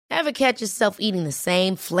Ever catch yourself eating the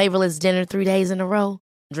same flavorless dinner 3 days in a row?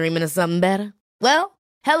 Dreaming of something better? Well,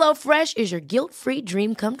 HelloFresh is your guilt-free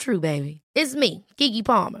dream come true, baby. It's me, Keke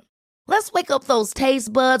Palmer. Let's wake up those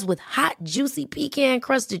taste buds with hot, juicy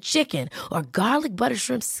pecan-crusted chicken or garlic butter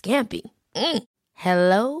shrimp scampi.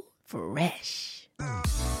 Hello Fresh.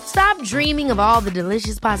 Stop dreaming of all the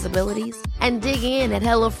delicious possibilities and dig in at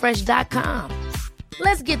HelloFresh.com.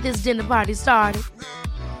 Let's get this dinner party started.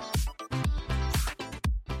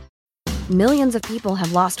 Millions of people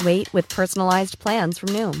have lost weight with personalized plans from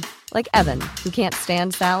Noom. Like Evan, who can't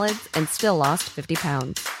stand salads and still lost 50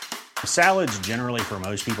 pounds. Salads generally for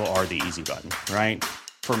most people are the easy button, right?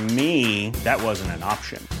 For me, that wasn't an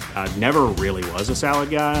option. I never really was a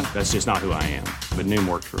salad guy. That's just not who I am. But Noom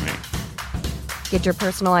worked for me. Get your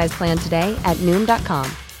personalized plan today at Noom.com.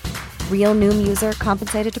 Real Noom user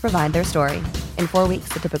compensated to provide their story. In 4 weeks,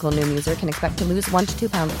 the typical Noom user can expect to lose 1 to 2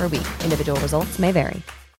 pounds per week. Individual results may vary.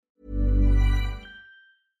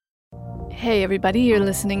 Hey everybody, you're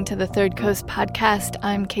listening to the Third Coast podcast.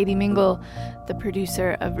 I'm Katie Mingle, the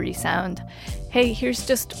producer of Resound. Hey, here's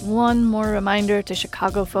just one more reminder to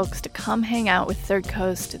Chicago folks to come hang out with Third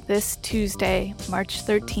Coast this Tuesday, March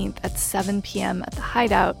 13th at 7 p.m. at the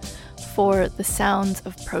Hideout for The Sounds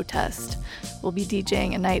of Protest. We'll be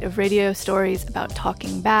DJing a night of radio stories about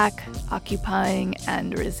talking back, occupying,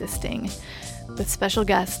 and resisting, with special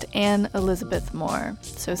guest Anne Elizabeth Moore.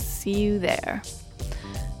 So see you there.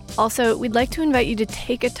 Also, we'd like to invite you to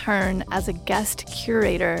take a turn as a guest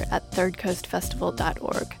curator at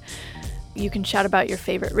thirdcoastfestival.org. You can chat about your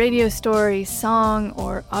favorite radio story, song,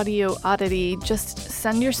 or audio oddity. Just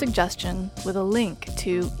send your suggestion with a link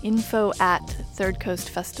to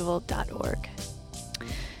info@thirdcoastfestival.org.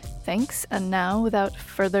 Thanks, and now, without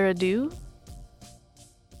further ado...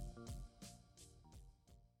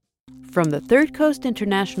 From the Third Coast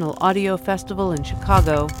International Audio Festival in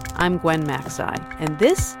Chicago, I'm Gwen Maxey, and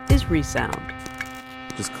this is Resound.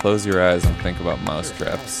 Just close your eyes and think about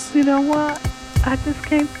mousetraps. You know what? I just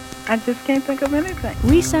can't think of anything.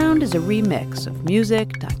 Resound is a remix of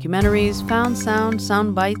music, documentaries, found sound,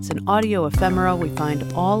 sound bites, and audio ephemera we find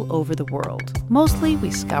all over the world. Mostly,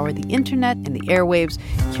 we scour the internet and the airwaves,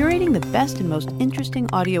 curating the best and most interesting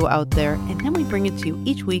audio out there, and then we bring it to you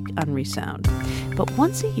each week on Resound. But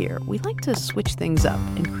once a year, we like to switch things up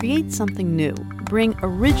and create something new, bring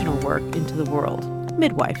original work into the world,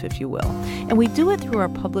 midwife, if you will, and we do it through our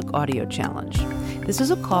public audio challenge. This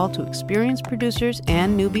is a call to experienced producers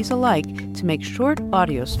and newbies alike to make short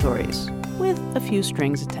audio stories with a few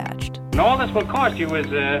strings attached. And all this will cost you is,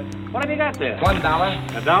 what have you got there? $1.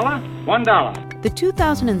 $1? $1. The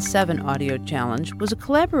 2007 Audio Challenge was a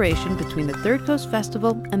collaboration between the Third Coast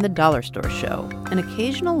Festival and the Dollar Store Show, an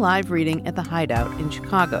occasional live reading at the Hideout in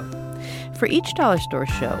Chicago. For each Dollar Store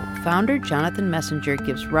show, founder Jonathan Messenger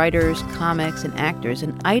gives writers, comics, and actors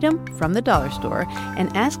an item from the dollar store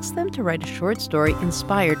and asks them to write a short story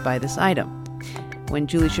inspired by this item. When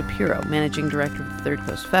Julie Shapiro, managing director of the Third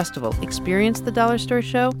Coast Festival, experienced the Dollar Store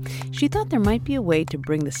show, she thought there might be a way to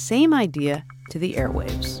bring the same idea to the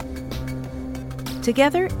airwaves.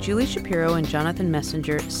 Together, Julie Shapiro and Jonathan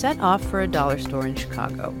Messenger set off for a dollar store in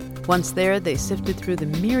Chicago. Once there, they sifted through the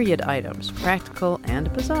myriad items, practical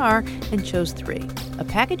and bizarre, and chose 3. A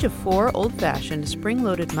package of 4 old-fashioned,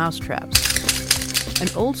 spring-loaded mousetraps, an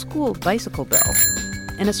old-school bicycle bell,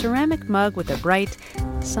 and a ceramic mug with a bright,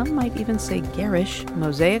 some might even say garish,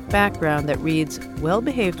 mosaic background that reads,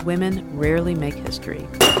 "Well-behaved women rarely make history."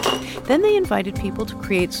 Then they invited people to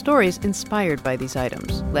create stories inspired by these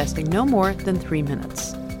items, lasting no more than 3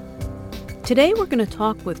 minutes. Today we're going to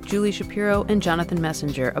talk with Julie Shapiro and Jonathan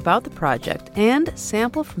Messenger about the project and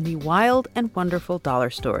sample from the wild and wonderful dollar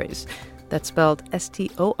stories. That's spelled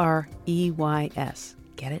S-T-O-R-E-Y-S.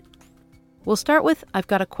 Get it? We'll start with I've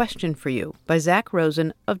Got a Question for You by Zach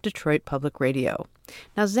Rosen of Detroit Public Radio.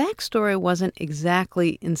 Now, Zach's story wasn't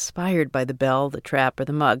exactly inspired by the bell, the trap, or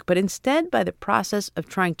the mug, but instead by the process of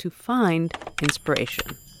trying to find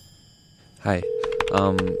inspiration. Hi.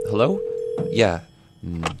 Hello? Yeah.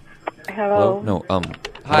 Hello? No,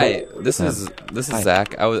 hi. This is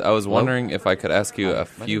Zach. I was wondering if I could ask you a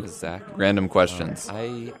few random questions.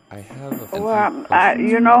 I have a few Well,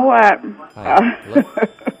 you know what? Hi. Hello?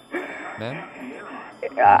 Ma'am?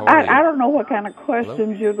 I don't know what kind of questions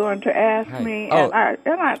Hello? you're going to ask Hi. me, Oh. and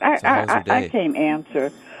So how's your day? I can't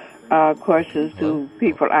answer questions Hello? to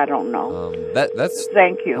people I don't know. That's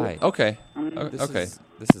Thank you. Hi. Okay. Mhm. Okay.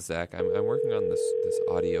 This is Zach. I'm working on this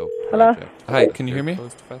audio Hello? project. Hi. Can you hear me?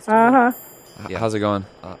 Uh-huh. How's it going?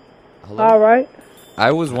 Hello. All right.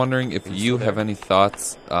 I was wondering if you have any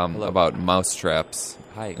thoughts about mousetraps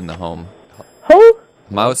in the home. Who?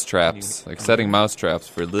 mouse traps, like setting mouse traps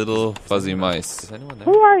for little fuzzy mice.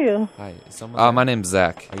 Who are you? My name's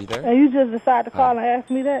Zach. And you just decided to call and ask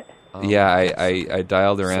me that? Yeah, I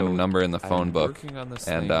dialed a random number in the phone book,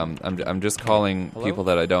 and I'm just calling people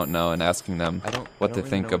that I don't know and asking them what they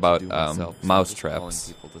think about mouse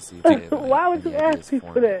traps. Why would you ask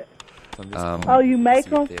people that? You make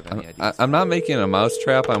them? I'm not making a mouse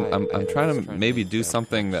trap. I'm trying to maybe do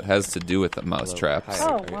something that has to do with the mouse traps.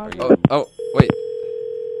 Oh, wait.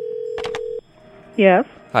 Yes.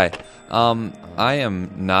 Hi. I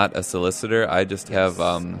am not a solicitor. I just have,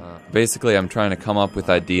 basically I'm trying to come up with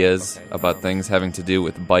ideas about things having to do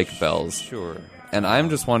with bike bells. Sure. And I'm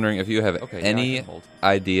just wondering if you have any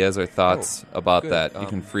ideas or thoughts about that. You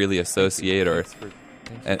can freely associate or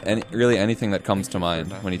really anything that comes to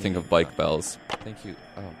mind when you think of bike bells. Thank you.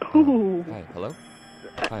 Ooh. Hi. Hello?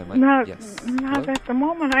 Hi, Not at the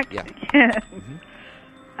moment. I can't.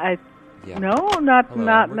 No, not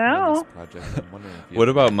now. What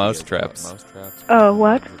about mouse traps?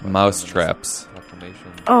 What? Mouse traps.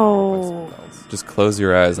 Oh. Just close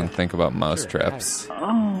your eyes and think about mouse traps.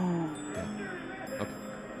 Oh.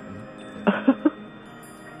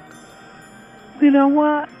 You know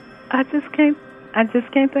what? I just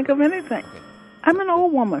can't think of anything. I'm an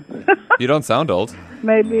old woman. You don't sound old.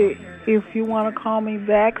 Maybe if you want to call me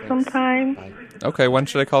back sometime. Okay, when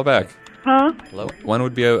should I call back? Huh? Hello? When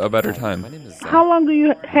would be a better time? How long do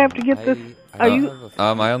you have to get this? Are you?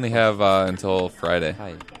 I only have until Friday.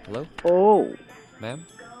 Hi. Hello? Oh. Ma'am?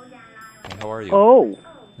 Hi, how are you? Oh.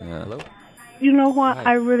 Yeah. Hello? You know what?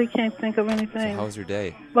 Hi. I really can't think of anything. So how's your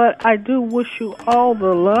day? But I do wish you all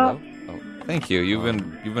the luck. Hello? Oh. Thank you. You've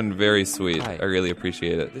been very sweet. Hi. I really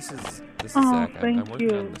appreciate it. This is Oh, Zach. I'm thank working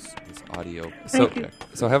you. on this audio Thank you.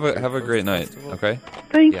 So have a great night, okay?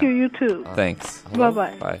 Thank Yeah. you. You too. Thanks. Hello?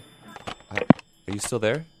 Bye-bye. Bye. Hi. Are you still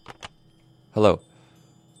there? Hello.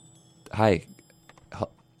 Hi.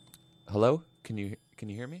 Hello? Can you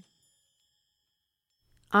hear me?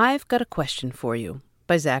 I've Got a Question for You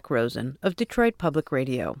by Zach Rosen of Detroit Public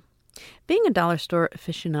Radio. Being a dollar store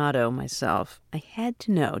aficionado myself, I had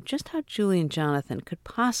to know just how Julie and Jonathan could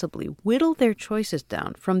possibly whittle their choices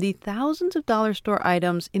down from the thousands of dollar store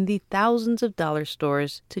items in the thousands of dollar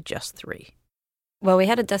stores to just 3. Well, we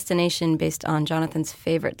had a destination based on Jonathan's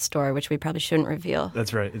favorite store, which we probably shouldn't reveal.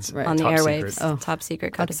 That's right. It's on the top airwaves. Secret. Top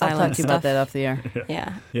secret, code of I'll silence talk to you stuff. about that off the air.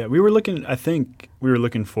 Yeah. Yeah, we were looking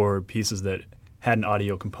for pieces that had an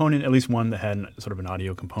audio component, at least one that had sort of an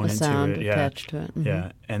audio component A sound to it. attached to it. Mm-hmm.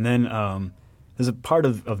 Yeah, and then there's a part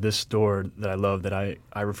of this store that I love that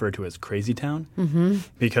I refer to as Crazy Town,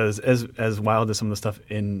 because as wild as some of the stuff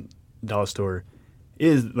in dollar store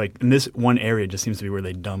is, like in this one area just seems to be where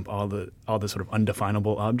they dump all the sort of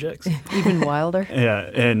undefinable objects. Even wilder. Yeah,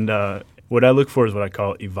 and what I look for is what I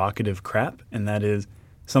call evocative crap, and that is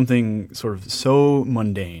something sort of so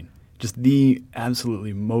mundane, just the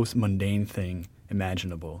absolutely most mundane thing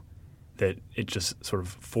imaginable, that it just sort of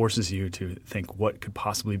forces you to think what could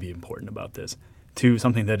possibly be important about this, to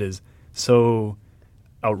something that is so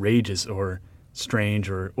outrageous or strange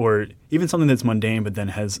or even something that's mundane but then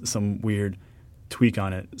has some weird tweak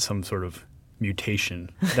on it, some sort of mutation.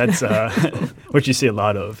 That's what you see a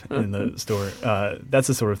lot of in the store. That's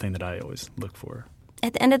the sort of thing that I always look for.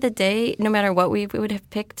 At the end of the day, no matter what we would have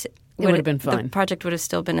picked, it would have been fine. The project would have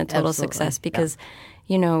still been a total Absolutely. success because,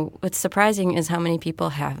 you know, what's surprising is how many people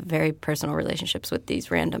have very personal relationships with these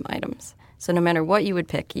random items. So no matter what you would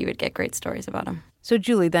pick, you would get great stories about them. So,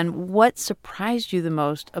 Julie, then what surprised you the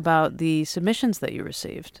most about the submissions that you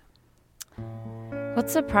received? What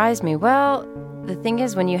surprised me? Well, the thing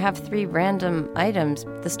is, when you have 3 random items,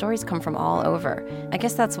 the stories come from all over. I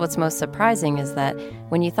guess that's what's most surprising, is that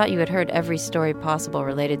when you thought you had heard every story possible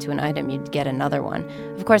related to an item, you'd get another one.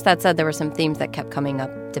 Of course, that said, there were some themes that kept coming up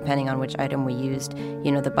depending on which item we used.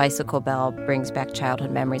 You know, the bicycle bell brings back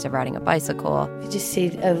childhood memories of riding a bicycle. You just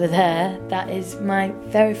see over there, that is my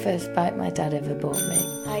very first bike my dad ever bought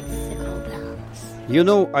me. Bicycle bells. You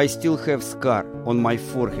know, I still have scar on my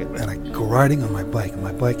forehead. And I go riding on my bike, and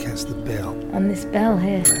my bike has the bell. On this bell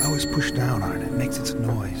here. I always push down on it. It makes its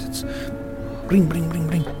noise. It's bling, bling, bling,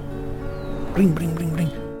 bling. Bling, bling, bling,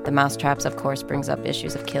 bling. The mousetraps, of course, brings up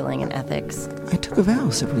issues of killing and ethics. I took a vow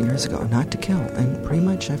several years ago not to kill, and pretty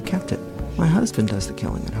much I've kept it. My husband does the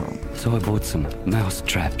killing at home. So I bought some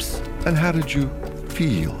mousetraps. And how did you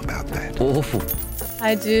feel about that? Awful.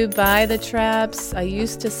 I do buy the traps. I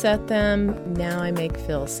used to set them. Now I make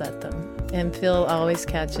Phil set them. And Phil always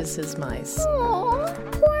catches his mice. Aw,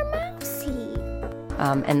 poor Mousy.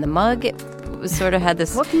 And the mug sort of had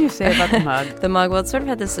this... What can you say about the mug? The mug, well, it sort of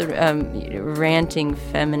had this ranting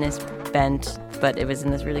feminist bent, but it was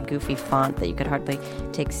in this really goofy font that you could hardly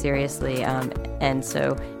take seriously. And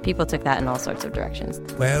so people took that in all sorts of directions.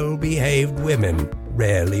 Well-behaved women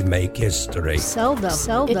rarely make history. Seldom.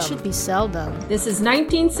 It should be seldom. This is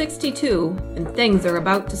 1962, and things are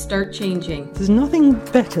about to start changing. There's nothing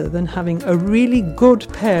better than having a really good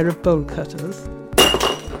pair of bowl cutters.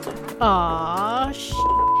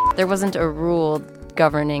 There wasn't a rule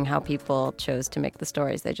governing how people chose to make the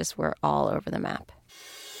stories. They just were all over the map.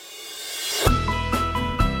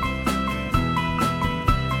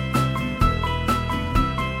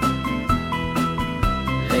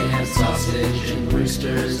 They had sausage and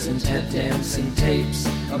roosters and Ted Danson tapes,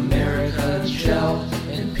 America gel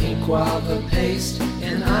and pink guava paste,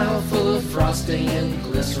 an aisle full of frosting and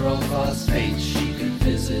glycerol phosphate. She could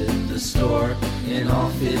visit the store in all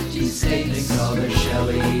 50 states. They call her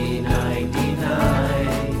Shelly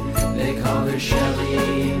 99. They call her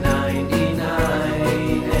Shelly 99,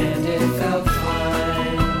 and it felt fine.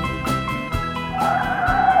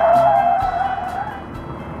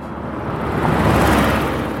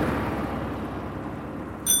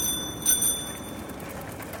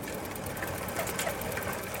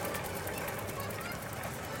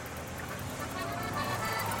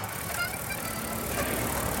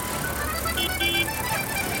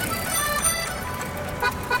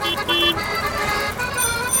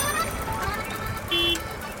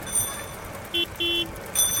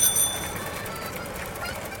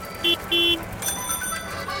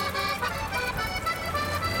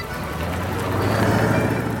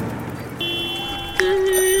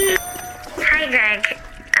 Hi, Greg.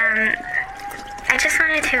 I just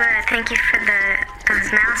wanted to thank you for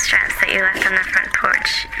those mouse traps that you left on the front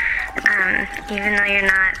porch. Even though you're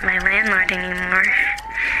not my landlord anymore.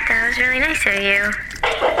 That was really nice of you.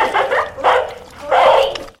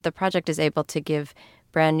 The project is able to give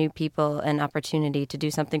brand new people an opportunity to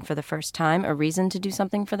do something for the first time, a reason to do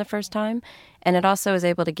something for the first time. And it also is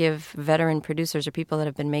able to give veteran producers or people that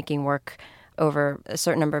have been making work over a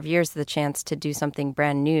certain number of years the chance to do something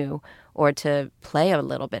brand new or to play a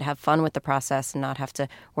little bit, have fun with the process and not have to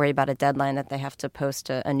worry about a deadline that they have to post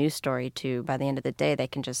a news story to. By the end of the day, they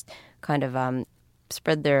can just kind of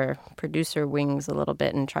spread their producer wings a little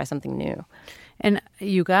bit and try something new. And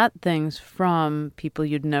you got things from people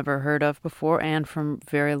you'd never heard of before and from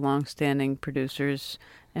very long-standing producers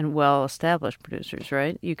and well-established producers,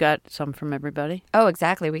 right? You got some from everybody? Oh,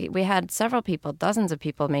 exactly. We had several people, dozens of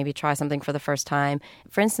people maybe try something for the first time.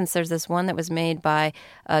 For instance, there's this one that was made by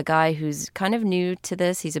a guy who's kind of new to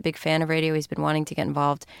this. He's a big fan of radio. He's been wanting to get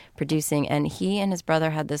involved producing, and he and his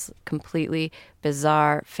brother had this completely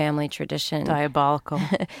bizarre family tradition. Diabolical.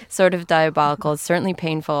 Sort of diabolical. It's certainly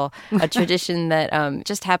painful. A tradition that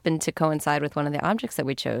just happened to coincide with one of the objects that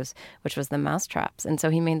we chose, which was the mouse traps. And so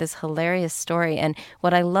he made this hilarious story. And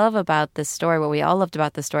what I love about this story, what we all loved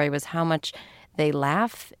about the story, was how much they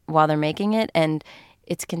laugh while they're making it. And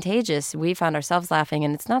it's contagious. We found ourselves laughing.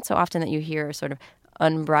 And it's not so often that you hear sort of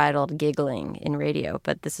unbridled giggling in radio,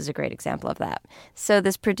 but this is a great example of that. So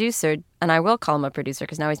this producer, and I will call him a producer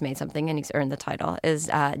because now he's made something and he's earned the title, is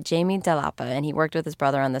Jamie Delapa, and he worked with his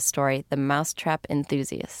brother on this story, The Mousetrap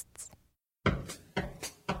Enthusiasts.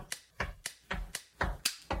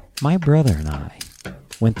 My brother and I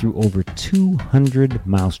went through over 200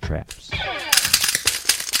 mousetraps.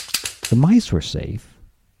 The mice were safe.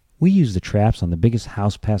 We used the traps on the biggest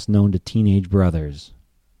house pass known to teenage brothers.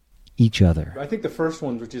 Each other. I think the first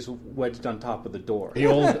one was just wedged on top of the door. The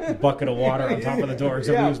old bucket of water on top of the door,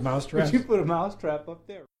 except we used mousetraps. You put a mousetrap up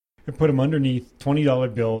there. And put them underneath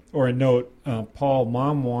 $20 bill or a note. Paul,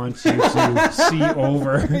 Mom wants you to see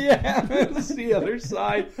over. Yeah, it's the other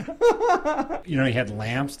side. You know, you had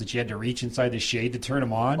lamps that you had to reach inside the shade to turn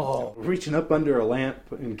them on. Oh, reaching up under a lamp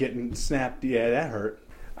and getting snapped. Yeah, that hurt.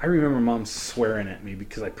 I remember Mom swearing at me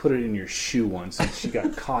because I put it in your shoe once and she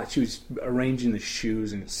got caught. She was arranging the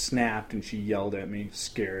shoes and it snapped and she yelled at me,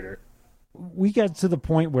 scared her. We got to the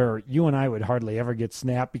point where you and I would hardly ever get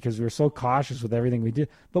snapped because we were so cautious with everything we did.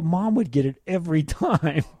 But Mom would get it every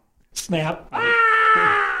time. Snap.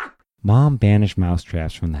 Ah! Mom banished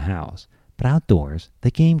mousetraps from the house, but outdoors, the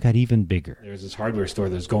game got even bigger. There was this hardware store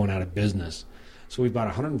that was going out of business. So we bought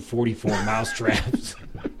 144 mousetraps.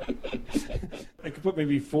 I could put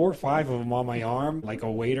maybe 4 or 5 of them on my arm, like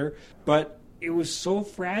a waiter. But it was so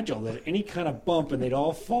fragile that any kind of bump and they'd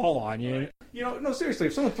all fall on you. You know, no, seriously,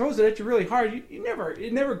 if someone throws it at you really hard,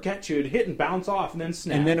 it never gets you. It'd hit and bounce off and then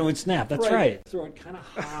snap. And then it would snap, that's right. Throw it kind of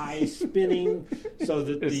high, spinning, so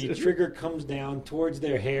that the trigger comes down towards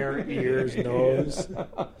their hair, ears, nose.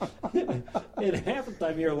 And half the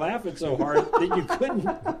time you're laughing so hard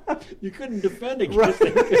that you couldn't defend against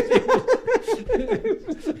it.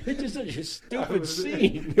 It's just such a stupid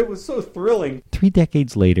scene. It was so thrilling. 3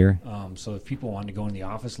 decades later, So if people want to go in the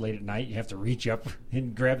office late at night, you have to reach up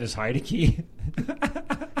and grab this hide key.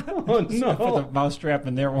 Oh, no. Put the mousetrap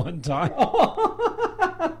in there one time.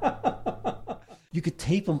 You could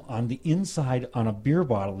tape them on the inside on a beer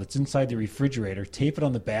bottle that's inside the refrigerator. Tape it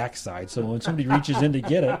on the backside so when somebody reaches in to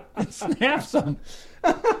get it, it snaps them.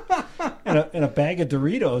 And a bag of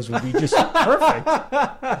Doritos would be just perfect.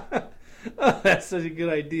 Oh, that's such a good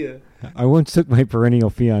idea. I once took my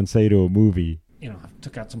perennial fiancée to a movie.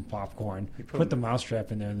 Took out some popcorn, put the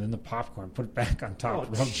mousetrap in there, and then the popcorn, put it back on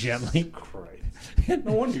top real gently. Christ.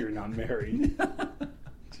 No wonder you're not married.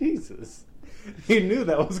 Jesus. You knew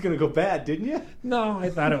that was going to go bad, didn't you? No, I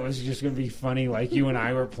thought it was just going to be funny like you and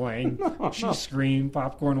I were playing. She screamed,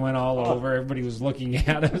 popcorn went all over, everybody was looking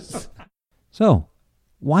at us. So,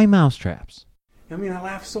 why mousetraps? I mean, I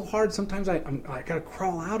laugh so hard, sometimes I got to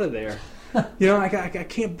crawl out of there. I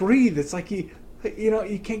can't breathe. It's like you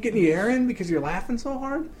can't get any air in because you're laughing so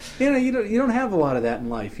hard. You don't have a lot of that in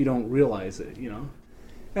life. You don't realize it,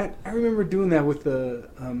 I remember doing that with the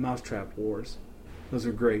Mousetrap Wars. Those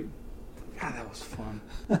are great. God, that was fun.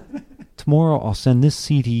 Tomorrow I'll send this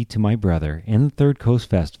CD to my brother and the Third Coast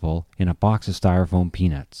Festival in a box of styrofoam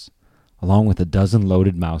peanuts, along with a dozen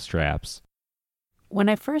loaded mousetraps. When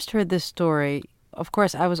I first heard this story, of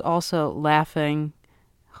course, I was also laughing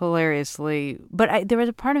hilariously, but there was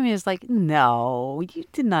a part of me that was like, no, you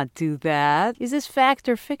did not do that. Is this fact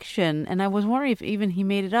or fiction? And I was wondering if even he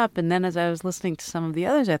made it up. And then as I was listening to some of the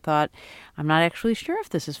others, I thought, I'm not actually sure if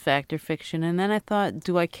this is fact or fiction. And then I thought,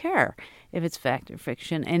 do I care if it's fact or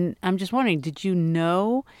fiction? And I'm just wondering, did you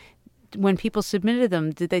know when people submitted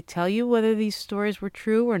them, did they tell you whether these stories were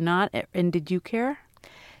true or not? And did you care?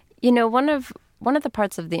 One of the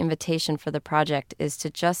parts of the invitation for the project is to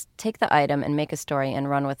just take the item and make a story and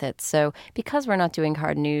run with it. So because we're not doing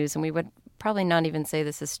hard news, and we would probably not even say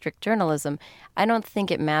this is strict journalism, I don't think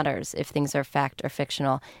it matters if things are fact or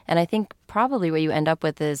fictional. And I think probably what you end up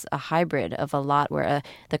with is a hybrid of a lot where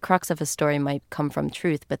the crux of a story might come from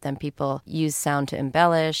truth, but then people use sound to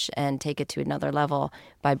embellish and take it to another level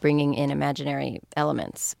by bringing in imaginary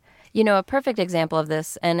elements. A perfect example of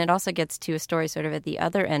this, and it also gets to a story sort of at the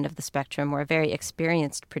other end of the spectrum where a very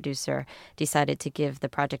experienced producer decided to give the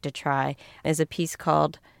project a try, is a piece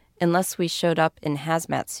called Unless We Showed Up in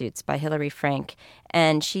Hazmat Suits by Hilary Frank.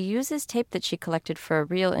 And she uses tape that she collected for a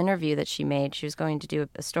real interview that she made. She was going to do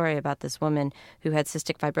a story about this woman who had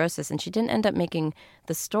cystic fibrosis, and she didn't end up making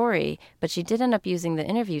the story, but she did end up using the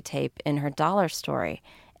interview tape in her dollar story.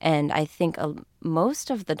 And I think most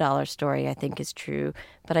of the dollar story, I think, is true.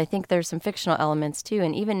 But I think there's some fictional elements, too.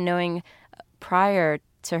 And even knowing prior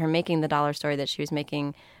to her making the dollar story that she was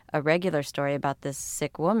making a regular story about this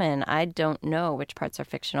sick woman, I don't know which parts are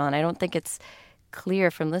fictional. And I don't think it's clear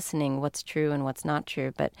from listening what's true and what's not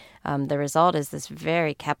true. But the result is this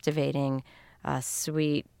very captivating,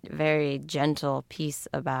 sweet, very gentle piece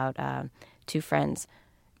about two friends.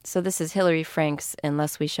 So this is Hilary Frank's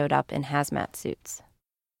Unless We Showed Up in Hazmat Suits.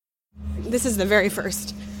 This is the very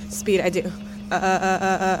first speed I do.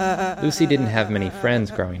 Lucy didn't have many friends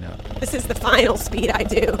growing up. This is the final speed I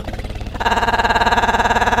do.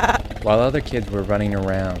 While other kids were running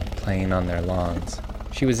around, playing on their lawns,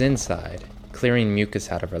 she was inside, clearing mucus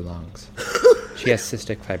out of her lungs. She has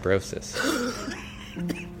cystic fibrosis.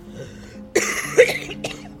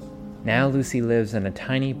 Now Lucy lives in a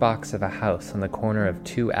tiny box of a house on the corner of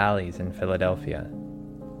 2 alleys in Philadelphia.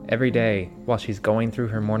 Every day, while she's going through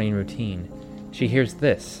her morning routine, she hears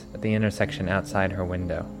this at the intersection outside her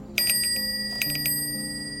window.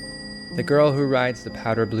 The girl who rides the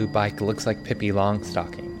powder blue bike looks like Pippi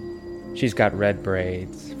Longstocking. She's got red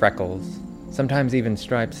braids, freckles, sometimes even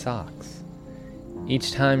striped socks.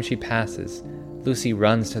 Each time she passes, Lucy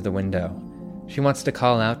runs to the window. She wants to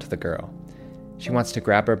call out to the girl. She wants to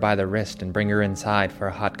grab her by the wrist and bring her inside for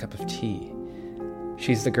a hot cup of tea.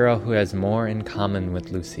 She's the girl who has more in common with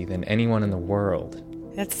Lucy than anyone in the world.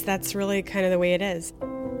 That's really kind of the way it is.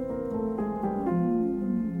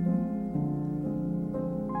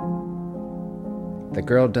 The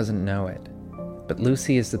girl doesn't know it, but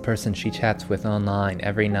Lucy is the person she chats with online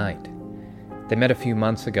every night. They met a few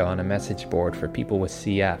months ago on a message board for people with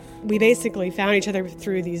CF. We basically found each other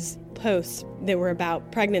through these posts that were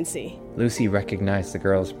about pregnancy. Lucy recognized the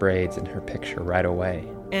girl's braids in her picture right away.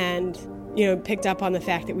 And picked up on the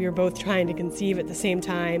fact that we were both trying to conceive at the same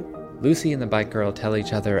time. Lucy and the bike girl tell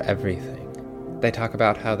each other everything. They talk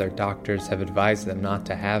about how their doctors have advised them not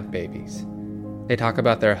to have babies. They talk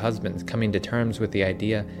about their husbands coming to terms with the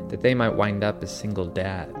idea that they might wind up as single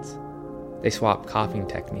dads. They swapped coughing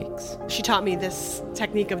techniques. She taught me this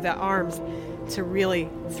technique of the arms to really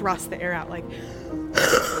thrust the air out like...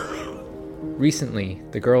 Recently,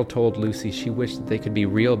 the girl told Lucy she wished that they could be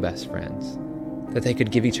real best friends, that they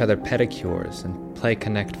could give each other pedicures and play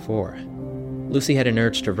Connect 4. Lucy had an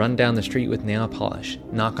urge to run down the street with nail polish,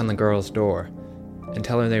 knock on the girl's door, and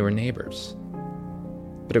tell her they were neighbors.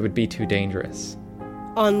 But it would be too dangerous.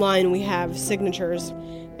 Online we have signatures,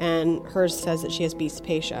 and hers says that she has B.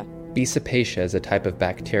 cepacia. B. cepacia is a type of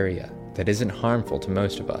bacteria that isn't harmful to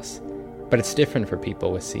most of us, but it's different for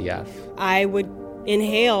people with CF. I would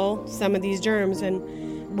inhale some of these germs,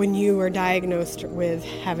 and when you are diagnosed with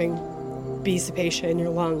having B. cepacia in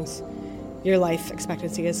your lungs, your life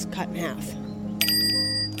expectancy is cut in half.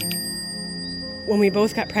 When we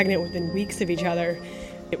both got pregnant within weeks of each other,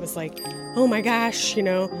 it was like, oh my gosh,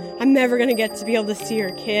 I'm never going to get to be able to see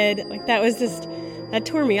her kid. Like, that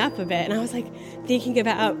tore me up a bit. And I was like thinking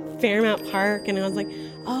about Fairmount Park, and I was like,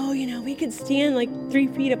 oh, we could stand like 3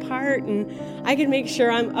 feet apart, and I could make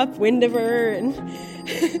sure I'm upwind of her. And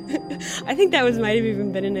I think that might have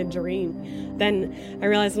even been in a dream. Then I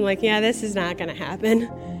realized, I'm like, yeah, this is not going to happen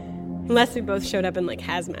unless we both showed up in like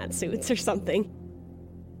hazmat suits or something.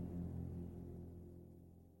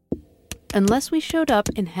 Unless We Showed Up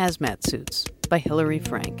in Hazmat Suits by Hilary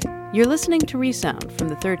Frank. You're listening to Resound from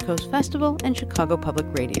the Third Coast Festival and Chicago Public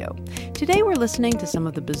Radio. Today we're listening to some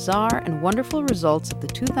of the bizarre and wonderful results of the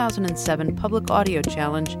 2007 Public Audio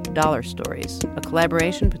Challenge Dollar Stories, a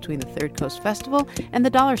collaboration between the Third Coast Festival and the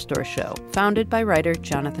Dollar Store Show, founded by writer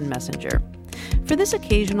Jonathan Messenger. For this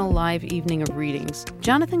occasional live evening of readings,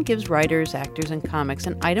 Jonathan gives writers, actors, and comics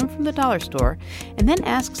an item from the dollar store and then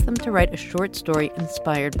asks them to write a short story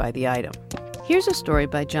inspired by the item. Here's a story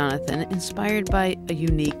by Jonathan inspired by a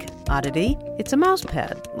unique oddity. It's a mouse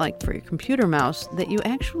pad, like for your computer mouse, that you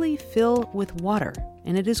actually fill with water,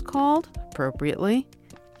 and it is called, appropriately,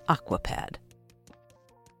 Aquapad.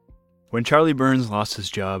 When Charlie Burns lost his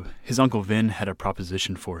job, his Uncle Vin had a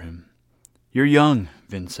proposition for him. "You're young,"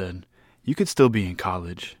 Vin said. "You could still be in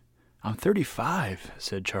college." "I'm 35,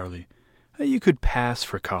 said Charlie. "You could pass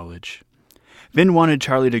for college." Vin wanted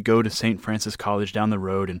Charlie to go to St. Francis College down the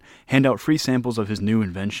road and hand out free samples of his new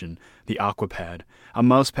invention, the Aquapad, a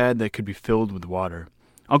mouse pad that could be filled with water.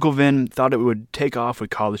 Uncle Vin thought it would take off with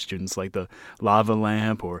college students like the lava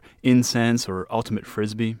lamp or incense or ultimate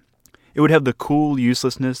frisbee. It would have the cool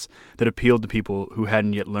uselessness that appealed to people who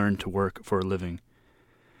hadn't yet learned to work for a living.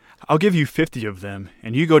 "I'll give you 50 of them,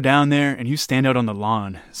 and you go down there and you stand out on the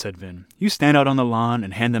lawn," said Vin. "You stand out on the lawn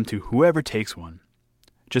and hand them to whoever takes one."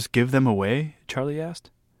 "Just give them away?" Charlie asked.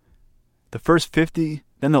 "The first 50,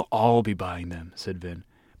 then they'll all be buying them," said Vin.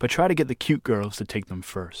 "But try to get the cute girls to take them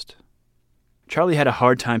first." Charlie had a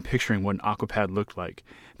hard time picturing what an Aquapad looked like.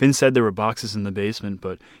 Vin said there were boxes in the basement,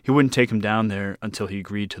 but he wouldn't take him down there until he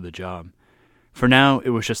agreed to the job. For now,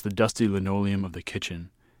 it was just the dusty linoleum of the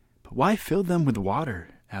kitchen. "But why fill them with water?"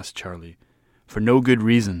 asked Charlie. "For no good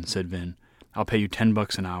reason," said Vin. "I'll pay you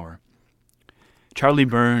 $10 an hour." Charlie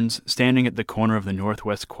Burns, standing at the corner of the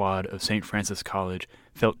northwest quad of St. Francis College,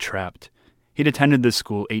 felt trapped. He'd attended this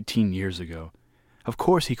school 18 years ago. Of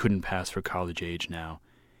course he couldn't pass for college age now.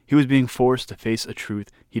 He was being forced to face a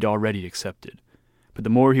truth he'd already accepted. But the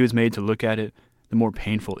more he was made to look at it, the more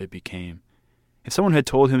painful it became. If someone had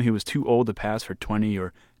told him he was too old to pass for 20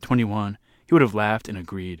 or 21, he would have laughed and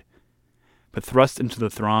agreed. But thrust into the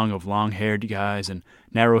throng of long-haired guys and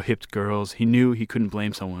narrow-hipped girls, he knew he couldn't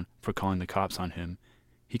blame someone for calling the cops on him.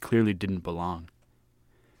 He clearly didn't belong.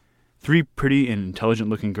 3 pretty and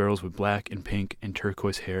intelligent-looking girls with black and pink and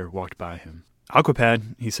turquoise hair walked by him.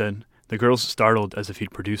 "Aquapad," he said. The girls startled as if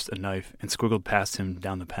he'd produced a knife and squiggled past him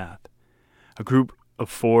down the path. A group of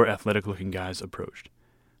 4 athletic-looking guys approached.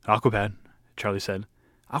 "Aquapad," Charlie said.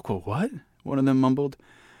 "Aqua what?" one of them mumbled.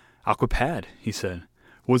 "Aquapad," he said.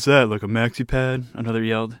 "What's that, like a maxi pad?" another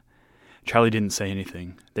yelled. Charlie didn't say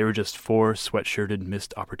anything. They were just 4 sweat-shirted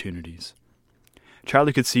missed opportunities.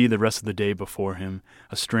 Charlie could see the rest of the day before him,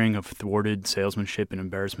 a string of thwarted salesmanship and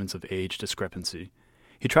embarrassments of age discrepancy.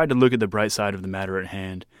 He tried to look at the bright side of the matter at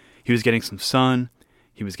hand. He was getting some sun.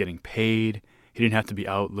 He was getting paid. He didn't have to be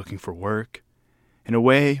out looking for work. In a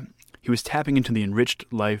way, he was tapping into the enriched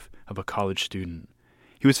life of a college student.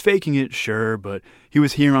 He was faking it, sure, but he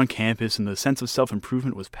was here on campus and the sense of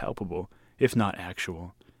self-improvement was palpable, if not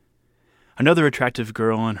actual. Another attractive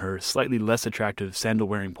girl and her slightly less attractive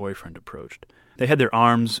sandal-wearing boyfriend approached. They had their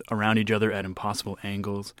arms around each other at impossible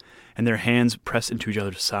angles, and their hands pressed into each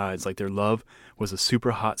other's sides like their love was a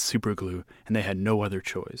super-hot superglue and they had no other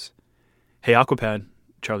choice. "Hey, Aquapad,"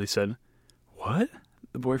 Charlie said. "What?"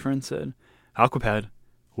 the boyfriend said. "Aquapad."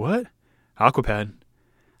 "What?" "Aquapad."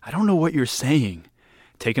 I don't know what you're saying.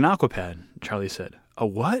 Take an Aquapad, Charlie said. A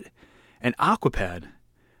what? An Aquapad.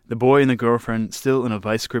 The boy and the girlfriend, still in a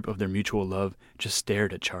vice grip of their mutual love, just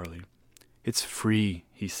stared at Charlie. It's free,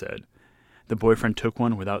 he said. The boyfriend took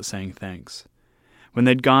one without saying thanks. When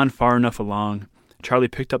they'd gone far enough along, Charlie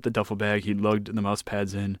picked up the duffel bag he'd lugged the mouse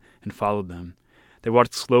pads in and followed them. They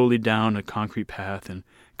walked slowly down a concrete path and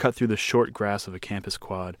cut through the short grass of a campus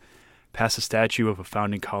quad, past a statue of a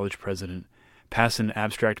founding college president, past an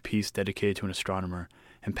abstract piece dedicated to an astronomer,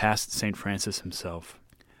 and past St. Francis himself.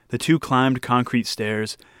 The two climbed concrete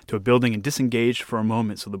stairs to a building and disengaged for a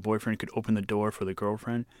moment so the boyfriend could open the door for the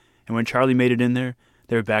girlfriend, and when Charlie made it in there,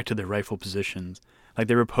 they were back to their rightful positions, like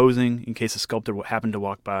they were posing in case a sculptor happened to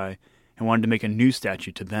walk by and wanted to make a new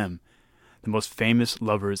statue to them, the most famous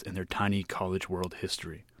lovers in their tiny college world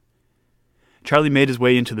history. Charlie made his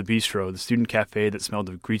way into the bistro, the student cafe that smelled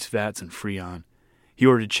of grease vats and Freon. He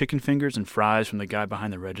ordered chicken fingers and fries from the guy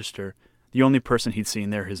behind the register, the only person he'd seen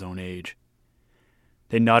there his own age.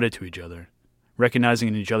 They nodded to each other, recognizing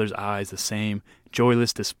in each other's eyes the same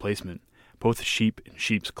joyless displacement, both sheep in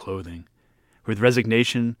sheep's clothing. With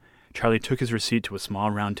resignation, Charlie took his receipt to a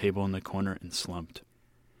small round table in the corner and slumped.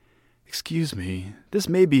 Excuse me, this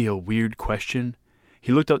may be a weird question.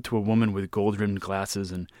 He looked up to a woman with gold-rimmed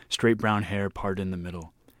glasses and straight brown hair parted in the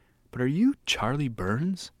middle. But are you Charlie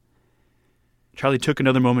Burns? Charlie took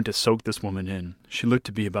another moment to soak this woman in. She looked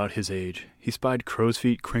to be about his age. He spied crow's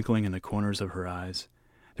feet crinkling in the corners of her eyes.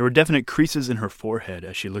 There were definite creases in her forehead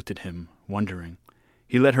as she looked at him, wondering.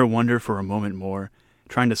 He let her wonder for a moment more,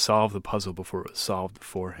 trying to solve the puzzle before it was solved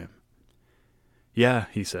for him. Yeah,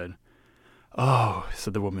 he said. Oh,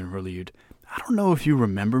 said the woman, relieved. I don't know if you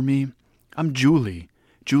remember me. I'm Julie.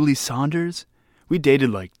 Julie Saunders. We dated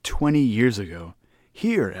like 20 years ago.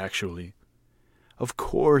 Here, actually. Of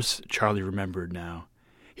course, Charlie remembered now.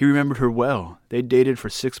 He remembered her well. They dated for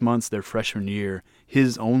 6 months their freshman year,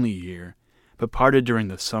 his only year, but parted during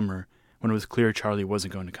the summer when it was clear Charlie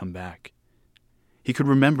wasn't going to come back. He could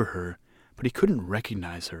remember her, but he couldn't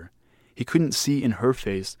recognize her. He couldn't see in her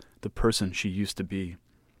face the person she used to be.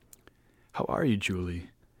 How are you,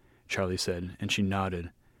 Julie? Charlie said, and she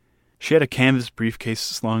nodded. She had a canvas briefcase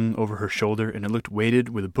slung over her shoulder, and it looked weighted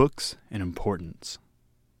with books and importance.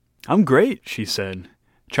 I'm great, she said.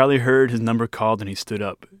 Charlie heard his number called, and he stood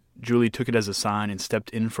up. Julie took it as a sign and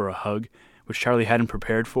stepped in for a hug, which Charlie hadn't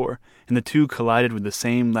prepared for, and the two collided with the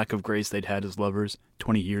same lack of grace they'd had as lovers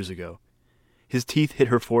 20 years ago. His teeth hit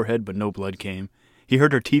her forehead, but no blood came. He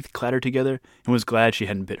heard her teeth clatter together and was glad she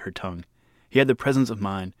hadn't bit her tongue. He had the presence of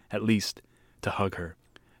mind, at least, to hug her.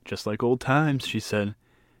 Just like old times, she said.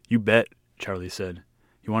 You bet, Charlie said.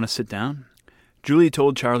 You want to sit down? Julie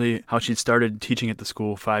told Charlie how she'd started teaching at the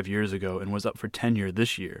school 5 years ago and was up for tenure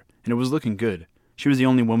this year, and it was looking good. She was the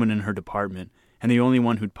only woman in her department, and the only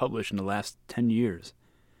one who'd published in the last 10 years.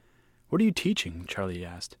 What are you teaching? Charlie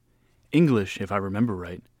asked. English, if I remember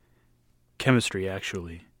right. Chemistry,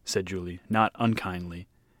 actually, said Julie, not unkindly.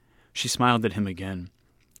 She smiled at him again.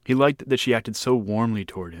 He liked that she acted so warmly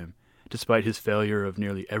toward him, despite his failure of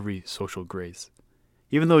nearly every social grace.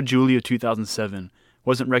 Even though Julie of 2007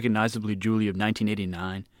 wasn't recognizably Julie of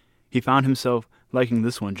 1989, he found himself liking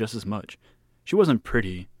this one just as much. She wasn't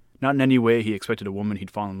pretty, not in any way he expected a woman he'd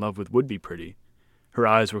fall in love with would be pretty. Her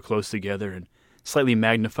eyes were close together and slightly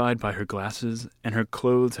magnified by her glasses, and her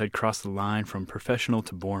clothes had crossed the line from professional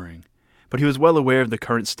to boring. But he was well aware of the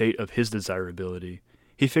current state of his desirability.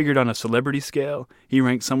 He figured on a celebrity scale, he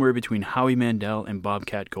ranked somewhere between Howie Mandel and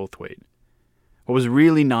Bobcat Goldthwait. What was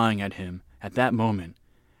really gnawing at him, at that moment,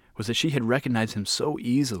 was that she had recognized him so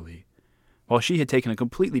easily, while she had taken a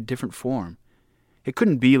completely different form. It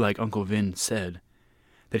couldn't be like Uncle Vin said,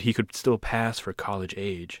 that he could still pass for college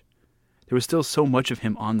age. There was still so much of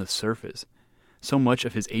him on the surface, so much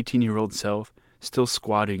of his 18-year-old self still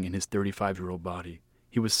squatting in his 35-year-old body.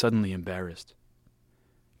 He was suddenly embarrassed.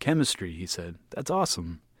 Chemistry, he said. That's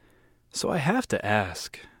awesome. So I have to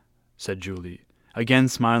ask, said Julie, again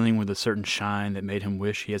smiling with a certain shine that made him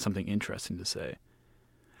wish he had something interesting to say.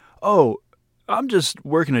 Oh, I'm just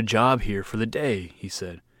working a job here for the day, he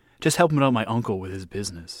said. Just helping out my uncle with his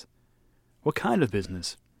business. What kind of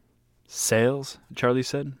business? Sales, Charlie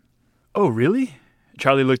said. Oh, really?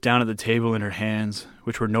 Charlie looked down at the table in her hands,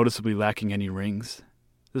 which were noticeably lacking any rings.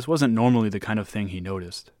 This wasn't normally the kind of thing he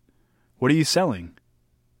noticed. What are you selling?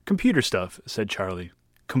 Computer stuff, said Charlie.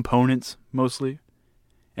 Components, mostly.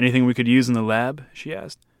 Anything we could use in the lab? She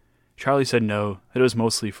asked. Charlie said no, that it was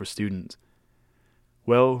mostly for students.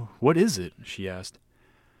 Well, what is it? She asked.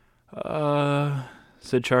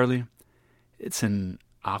 Said Charlie. It's an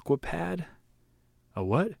Aquapad. A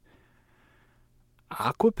what?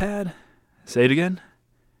 Aquapad? Say it again.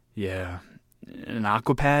 Yeah. An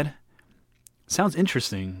aquapad? Sounds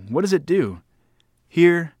interesting. What does it do?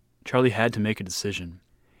 Here, Charlie had to make a decision.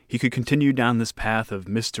 He could continue down this path of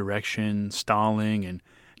misdirection, stalling, and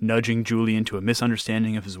nudging Julie into a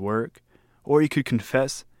misunderstanding of his work, or he could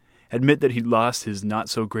confess, admit that he'd lost his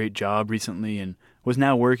not-so-great job recently and was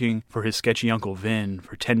now working for his sketchy Uncle Vin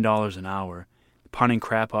for $10 an hour, pawning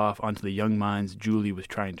crap off onto the young minds Julie was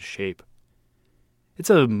trying to shape. "It's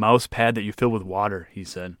a mouse pad that you fill with water," he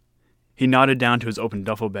said. He nodded down to his open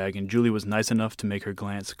duffel bag, and Julie was nice enough to make her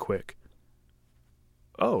glance quick.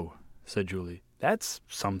 "Oh," said Julie, "that's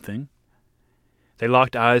something." They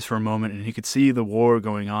locked eyes for a moment, and he could see the war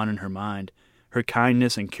going on in her mind, her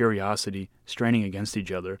kindness and curiosity straining against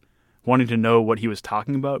each other, wanting to know what he was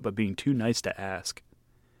talking about but being too nice to ask.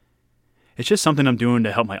 "It's just something I'm doing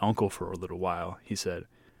to help my uncle for a little while," he said.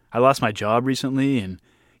 "I lost my job recently, and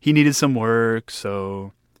he needed some work,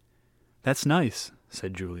 so—" "That's nice,"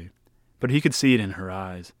 said Julie. But he could see it in her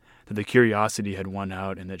eyes, that the curiosity had won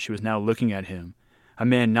out and that she was now looking at him, a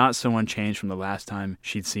man not so unchanged from the last time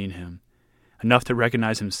she'd seen him, enough to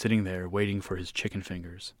recognize him sitting there waiting for his chicken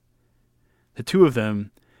fingers. The two of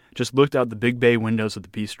them just looked out the big bay windows of the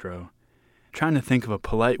bistro, trying to think of a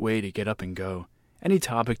polite way to get up and go, any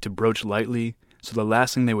topic to broach lightly so the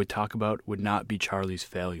last thing they would talk about would not be Charlie's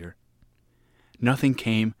failure. Nothing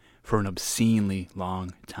came for an obscenely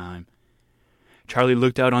long time. Charlie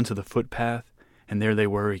looked out onto the footpath, and there they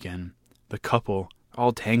were again, the couple,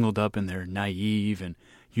 all tangled up in their naive and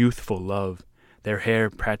youthful love, their hair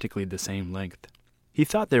practically the same length. He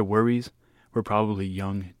thought their worries were probably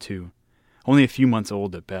young, too, only a few months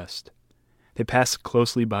old at best. They passed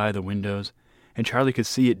closely by the windows, and Charlie could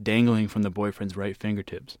see it dangling from the boyfriend's right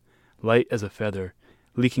fingertips, light as a feather,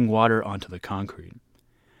 leaking water onto the concrete.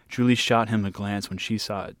 Julie shot him a glance when she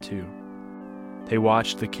saw it, too. They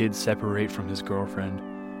watched the kid separate from his girlfriend,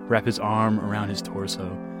 wrap his arm around his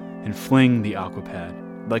torso, and fling the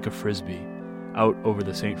aquapad, like a frisbee, out over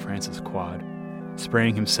the St. Francis Quad,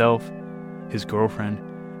 spraying himself, his girlfriend,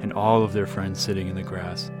 and all of their friends sitting in the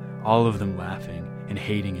grass, all of them laughing and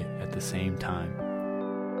hating it at the same time.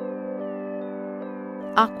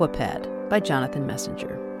 Aquapad by Jonathan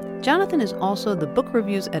Messenger. Jonathan is also the book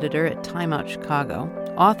reviews editor at Time Out Chicago,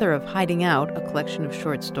 author of Hiding Out, a collection of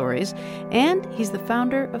short stories, and he's the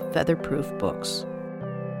founder of Featherproof Books.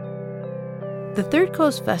 The Third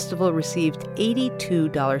Coast Festival received 82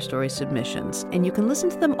 Dollar Story submissions, and you can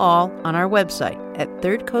listen to them all on our website at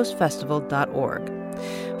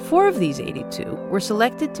thirdcoastfestival.org. 4 of these 82 were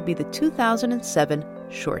selected to be the 2007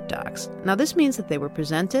 Short Docs. Now, this means that they were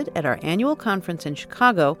presented at our annual conference in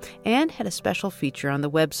Chicago and had a special feature on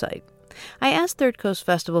the website. I asked Third Coast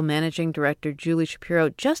Festival Managing Director Julie Shapiro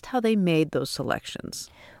just how they made those selections.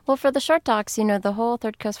 Well, for the Short Docs, the whole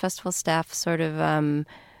Third Coast Festival staff sort of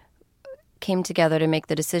came together to make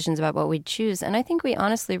the decisions about what we'd choose. And I think we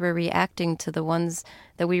honestly were reacting to the ones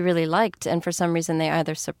that we really liked. And for some reason, they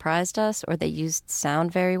either surprised us or they used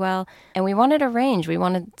sound very well. And we wanted a range. We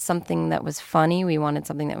wanted something that was funny. We wanted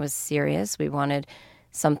something that was serious. We wanted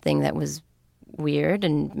something that was weird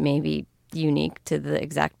and maybe unique to the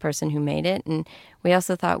exact person who made it. And we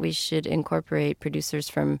also thought we should incorporate producers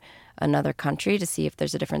from another country to see if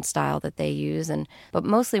there's a different style that they use. But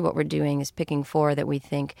mostly what we're doing is picking 4 that we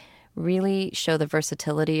think really show the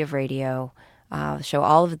versatility of radio, show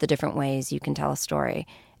all of the different ways you can tell a story,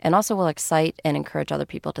 and also will excite and encourage other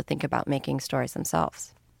people to think about making stories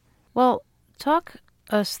themselves. Well, talk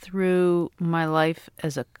us through My Life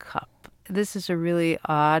as a Cup. This is a really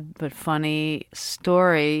odd but funny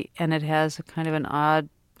story, and it has a kind of an odd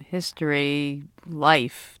history,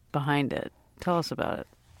 life behind it. Tell us about it.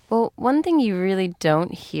 Well, one thing you really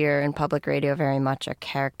don't hear in public radio very much are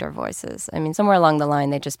character voices. I mean, somewhere along the line,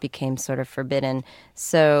 they just became sort of forbidden.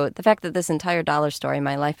 So the fact that this entire dollar story,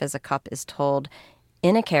 My Life as a Cup, is told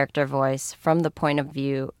in a character voice from the point of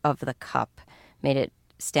view of the cup made it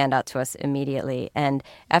stand out to us immediately. And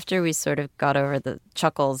after we sort of got over the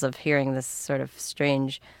chuckles of hearing this sort of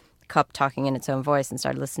strange cup talking in its own voice and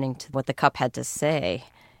started listening to what the cup had to say,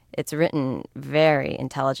 it's written very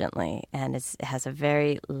intelligently, and it has a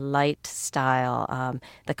very light style.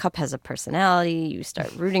 The cup has a personality. You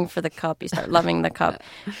start rooting for the cup. You start loving the cup.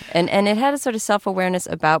 And it had a sort of self-awareness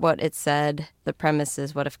about what it said. The premise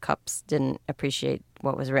is, what if cups didn't appreciate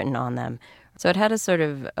what was written on them? So it had a sort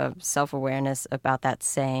of self-awareness about that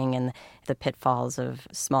saying and the pitfalls of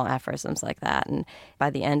small aphorisms like that. And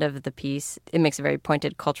by the end of the piece, it makes a very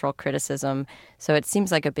pointed cultural criticism. So it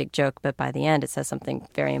seems like a big joke, but by the end, it says something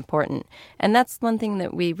very important. And that's one thing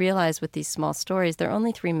that we realize with these small stories. They're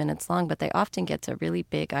only 3 minutes long, but they often get to really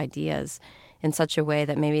big ideas in such a way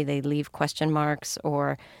that maybe they leave question marks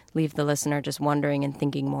or leave the listener just wondering and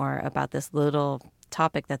thinking more about this little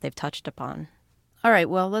topic that they've touched upon. All right,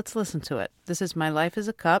 well, let's listen to it. This is My Life as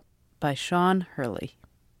a Cup by Sean Hurley.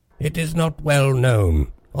 It is not well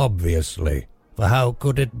known, obviously, for how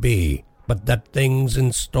could it be but that things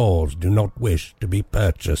in stores do not wish to be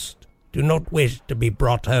purchased, do not wish to be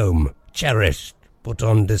brought home, cherished, put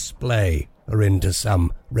on display, or into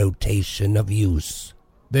some rotation of use.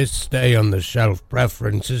 This stay on the shelf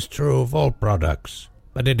preference is true of all products,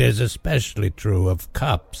 but it is especially true of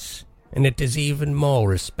cups, and it is even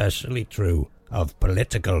more especially true of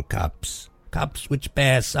political cups, cups which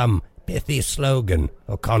bear some pithy slogan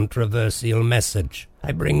or controversial message.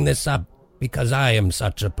 I bring this up because I am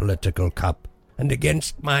such a political cup, and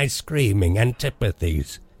against my screaming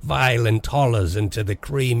antipathies, violent hollers into the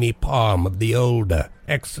creamy palm of the older,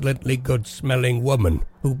 excellently good-smelling woman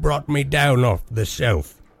who brought me down off the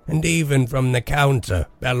shelf, and even from the counter,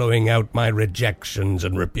 bellowing out my rejections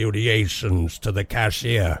and repudiations to the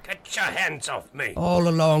cashier. Get your hands off me! All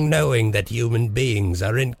along knowing that human beings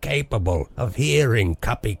are incapable of hearing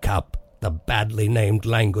cuppy cup, the badly named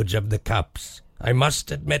language of the cups. I must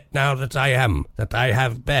admit now that I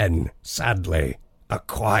have been, sadly,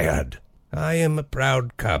 acquired. I am a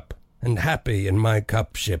proud cup, and happy in my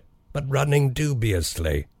cupship, but running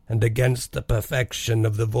dubiously, and against the perfection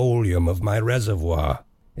of the volume of my reservoir,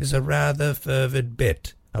 is a rather fervid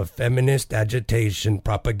bit of feminist agitation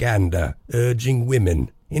propaganda urging women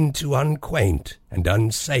into unquaint and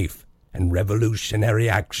unsafe and revolutionary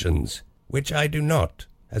actions, which I do not,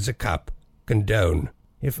 as a cup, condone.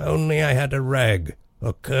 If only I had a rag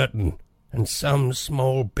or curtain and some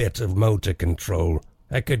small bit of motor control,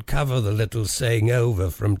 I could cover the little saying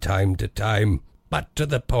over from time to time. But to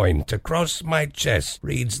the point, across my chest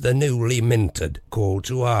reads the newly minted call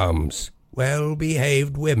to arms.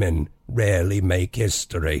 Well-behaved women rarely make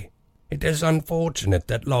history. It is unfortunate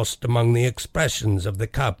that lost among the expressions of the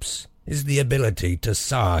cups is the ability to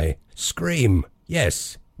sigh, scream,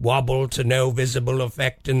 yes, wobble to no visible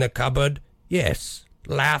effect in the cupboard, yes,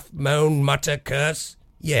 laugh, moan, mutter, curse,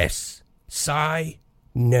 yes, sigh,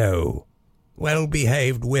 no.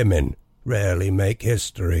 Well-behaved women rarely make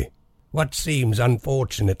history. What seems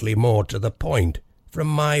unfortunately more to the point, from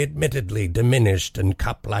my admittedly diminished and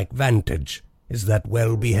cup-like vantage, is that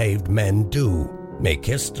well-behaved men do make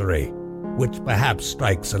history, which perhaps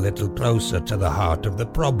strikes a little closer to the heart of the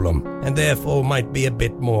problem, and therefore might be a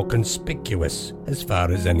bit more conspicuous as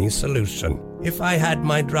far as any solution. If I had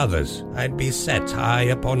my druthers, I'd be set high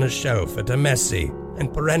upon a shelf at a messy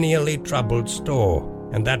and perennially troubled store,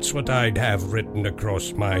 and that's what I'd have written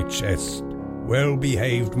across my chest.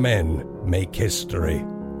 Well-behaved men make history.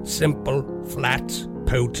 Simple, flat,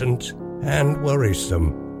 potent, and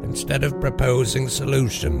worrisome. Instead of proposing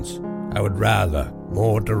solutions, I would rather,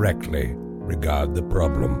 more directly, regard the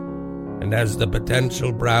problem. And as the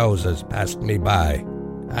potential browsers passed me by,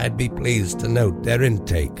 I'd be pleased to note their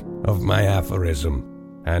intake of my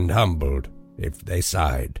aphorism, and humbled if they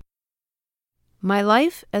sighed. My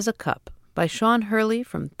Life as a Cup by Sean Hurley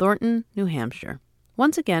from Thornton, New Hampshire.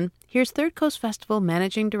 Once again, here's Third Coast Festival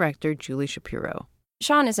Managing Director Julie Shapiro.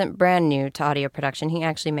 Sean isn't brand new to audio production. He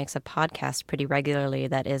actually makes a podcast pretty regularly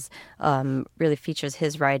that is really features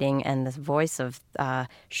his writing and the voice of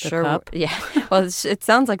Cup? Yeah, well, it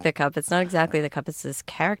sounds like the Cup. It's not exactly the Cup. It's this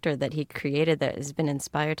character that he created that has been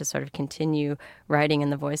inspired to sort of continue writing in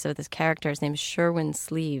the voice of this character. His name is Sherwin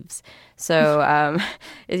Sleeves. So,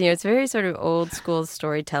 it's very sort of old school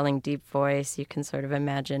storytelling, deep voice. You can sort of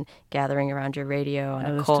imagine gathering around your radio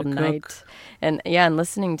on a cold night and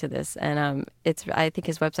listening to this. And I think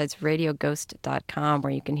his website's radioghost.com,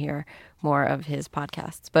 where you can hear more of his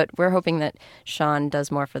podcasts. But we're hoping that Sean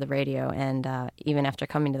does more for the radio. And even after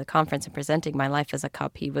coming to the conference and presenting My Life as a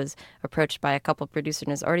Cup, he was approached by a couple producers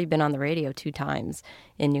and has already been on the radio 2 times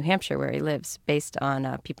in New Hampshire, where he lives, based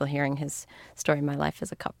on people hearing his story, My Life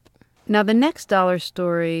as a Cup. Now, the next dollar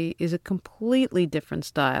story is a completely different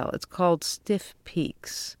style. It's called Stiff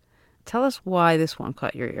Peaks. Tell us why this one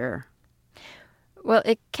caught your ear. Well,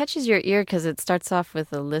 it catches your ear because it starts off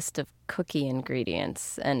with a list of cookie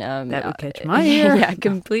ingredients. And that would catch my ear. Yeah,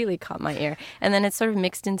 completely caught my ear. And then it's sort of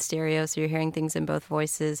mixed in stereo, so you're hearing things in both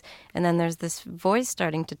voices. And then there's this voice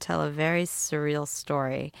starting to tell a very surreal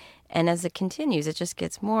story. And as it continues, it just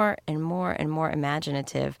gets more and more and more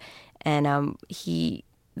imaginative. And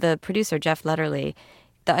the producer, Jeff Letterly,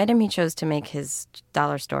 The item he chose to make his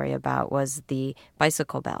dollar story about was the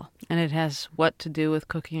bicycle bell. And it has what to do with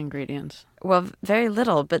cookie ingredients? Well, very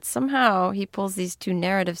little, but somehow he pulls these two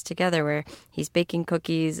narratives together where he's baking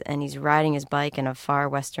cookies and he's riding his bike in a far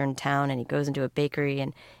western town and he goes into a bakery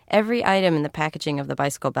and every item in the packaging of the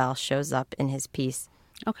bicycle bell shows up in his piece.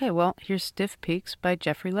 Okay, well, here's Stiff Peaks by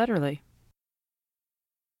Jeffrey Letterly.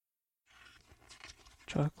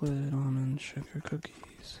 Chocolate, almond, sugar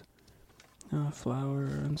cookies. Flour,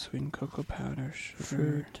 unsweetened cocoa powder, sugar,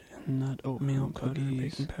 fruit, and nut oatmeal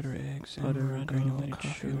cookies, baking powder, eggs, butter, granulated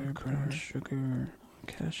sugar, brown sugar,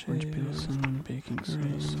 cashews, orange peel, cinnamon, baking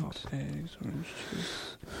soda, salt, eggs, orange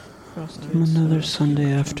juice. Another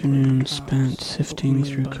Sunday afternoon spent sifting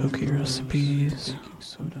through cookie recipes,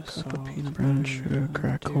 cup of peanut brown sugar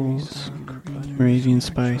crackles, Moravian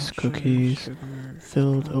spice cookies,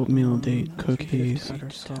 filled oatmeal date cookies,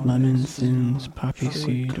 lemon thins, poppy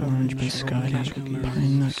seed, orange biscotti,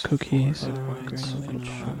 pine nut cookies.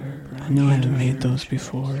 I know I haven't made those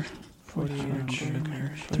before.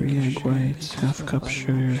 3 egg whites, half cup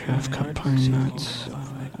sugar, half cup pine nuts,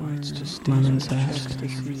 lemon zest.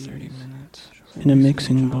 In a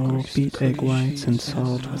mixing bowl, beat egg whites and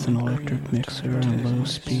salt with an electric mixer on low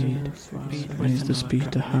speed. Raise the speed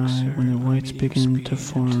to high when the whites begin to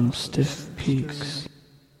form stiff peaks.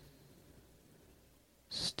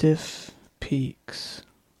 Stiff peaks.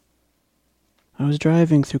 I was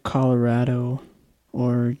driving through Colorado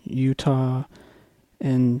or Utah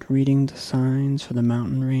and reading the signs for the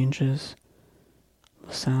mountain ranges.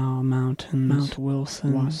 LaSalle Mountains, Mount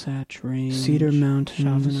Wilson, Wasatch Range, Cedar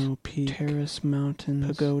Mountains, Chavano Peak, Terrace Mountains,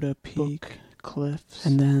 Pagoda Peak, Cliffs,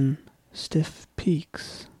 and then Stiff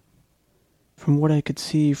Peaks. From what I could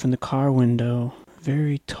see from the car window,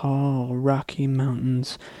 very tall, rocky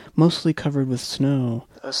mountains, mostly covered with snow.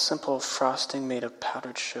 A simple frosting made of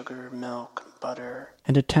powdered sugar, milk, and butter.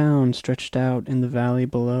 And a town stretched out in the valley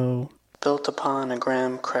below, built upon a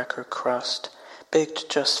graham cracker crust, baked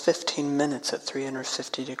just 15 minutes at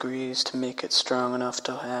 350 degrees to make it strong enough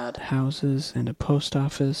to add houses and a post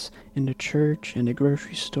office and a church and a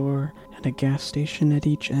grocery store and a gas station at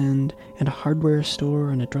each end and a hardware store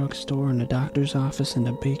and a drugstore and a doctor's office and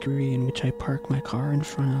a bakery in which I park my car in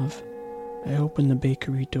front of. I open the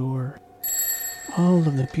bakery door. All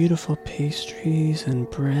of the beautiful pastries and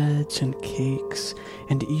breads and cakes,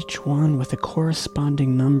 and each one with a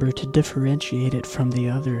corresponding number to differentiate it from the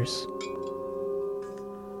others.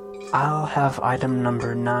 I'll have item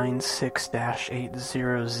number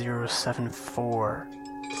 96-80074.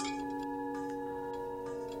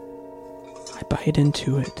 I bite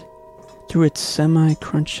into it. Through its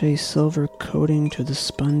semi-crunchy silver coating to the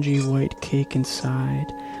spongy white cake inside,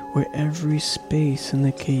 where every space in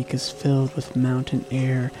the cake is filled with mountain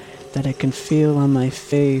air that I can feel on my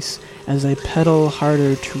face as I pedal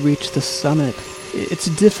harder to reach the summit. It's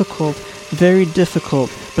difficult, very difficult,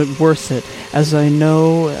 but worth it, as I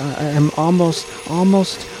know I'm almost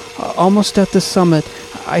at the summit.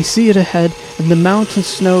 I see it ahead, and the mountain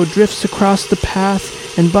snow drifts across the path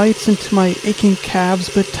and bites into my aching calves,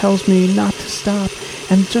 but tells me not to stop.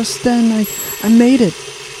 And just then, I made it.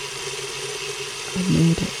 I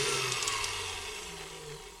made it.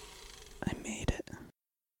 I made it.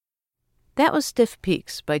 That was Stiff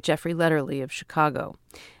Peaks by Jeffrey Letterly of Chicago.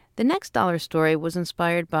 The next dollar story was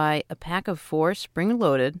inspired by a pack of 4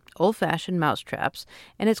 spring-loaded, old-fashioned mousetraps,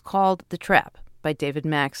 and it's called The Trap by David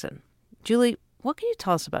Maxon. Julie, what can you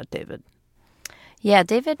tell us about David? Yeah,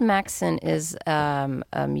 David Maxon is a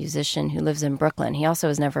musician who lives in Brooklyn. He also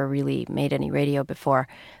has never really made any radio before.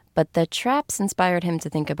 But the traps inspired him to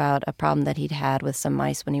think about a problem that he'd had with some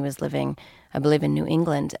mice when he was living, I believe, in New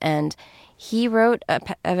England. And he wrote,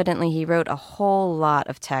 evidently he wrote a whole lot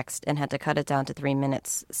of text and had to cut it down to 3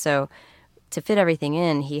 minutes. So to fit everything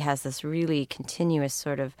in, he has this really continuous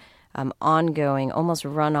sort of ongoing, almost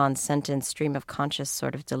run-on sentence, stream of conscious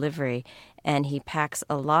sort of delivery. And he packs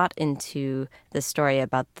a lot into the story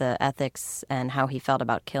about the ethics and how he felt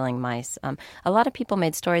about killing mice. A lot of people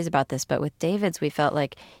made stories about this, but with David's, we felt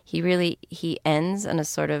like he ends in a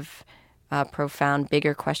sort of profound,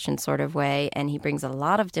 bigger question sort of way, and he brings a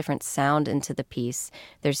lot of different sound into the piece.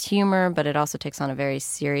 There's humor, but it also takes on a very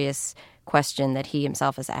serious question that he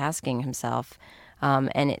himself is asking himself.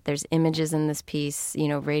 There's images in this piece. You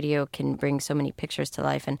know, radio can bring so many pictures to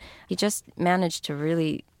life, and he just managed to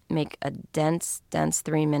really make a dense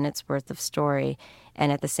 3 minutes worth of story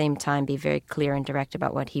and at the same time be very clear and direct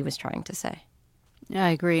about what he was trying to say. Yeah, I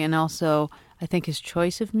agree. And also, I think his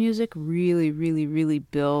choice of music really, really, really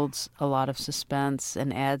builds a lot of suspense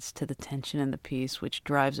and adds to the tension in the piece, which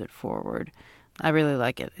drives it forward. I really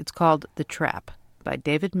like it. It's called The Trap by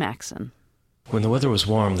David Maxon. When the weather was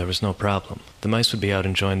warm, there was no problem. The mice would be out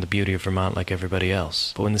enjoying the beauty of Vermont like everybody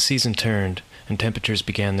else. But when the season turned and temperatures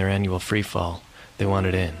began their annual freefall, they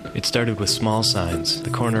wanted in. It started with small signs, the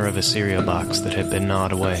corner of a cereal box that had been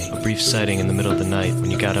gnawed away, a brief sighting in the middle of the night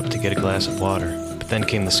when you got up to get a glass of water. But then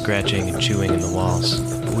came the scratching and chewing in the walls.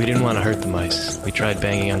 But we didn't want to hurt the mice. We tried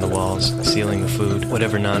banging on the walls, sealing the food,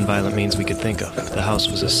 whatever non-violent means we could think of. The house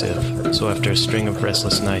was a sieve. So after a string of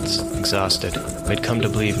restless nights, exhausted, we'd come to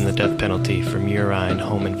believe in the death penalty for murine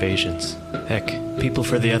home invasions. Heck, People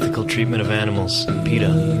for the Ethical Treatment of Animals,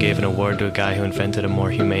 PETA, gave an award to a guy who invented a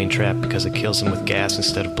more humane trap because it kills them with gas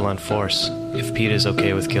instead of blunt force. If PETA is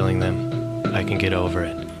okay with killing them, I can get over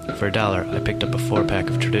it. For $1, I picked up a 4-pack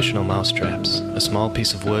of traditional mouse traps, a small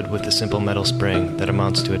piece of wood with a simple metal spring that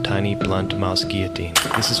amounts to a tiny, blunt mouse guillotine.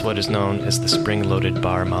 This is what is known as the spring-loaded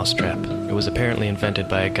bar mousetrap. It was apparently invented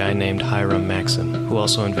by a guy named Hiram Maxim, who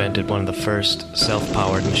also invented one of the first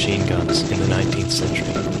self-powered machine guns in the 19th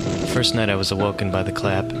century. The first night I was awoken by the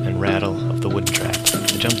clap and rattle of the wooden trap.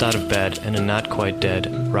 I jumped out of bed, and a not quite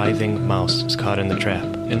dead, writhing mouse was caught in the trap.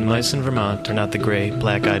 And the mice in Vermont are not the gray,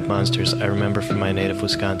 black-eyed monsters I remember from my native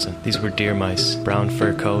Wisconsin. These were deer mice, brown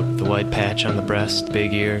fur coat, the white patch on the breast,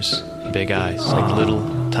 big ears, and big eyes, like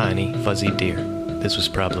little, tiny, fuzzy deer. This was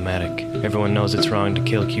problematic. Everyone knows it's wrong to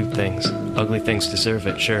kill cute things. Ugly things deserve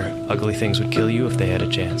it, sure. Ugly things would kill you if they had a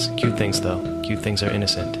chance. Cute things, though. Cute things are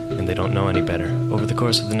innocent, and they don't know any better. Over the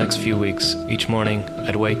course of the next few weeks, each morning,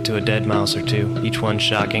 I'd wake to a dead mouse or two, each one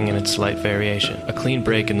shocking in its slight variation. A clean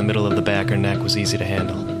break in the middle of the back or neck was easy to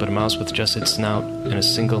handle, but a mouse with just its snout and a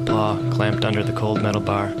single paw clamped under the cold metal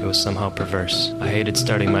bar, it was somehow perverse. I hated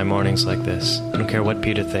starting my mornings like this. I don't care what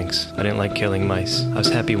PETA thinks. I didn't like killing mice. I was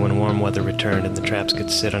happy when warm weather returned and the traps could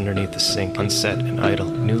sit underneath the sink, unset and idle.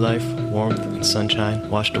 New life, warmth, and sunshine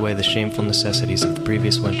washed away the shameful necessities of the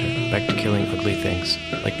previous winter, back to killing ugly things,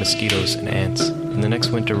 like mosquitoes and ants. When the next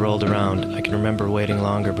winter rolled around, I can remember waiting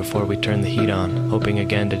longer before we turned the heat on, hoping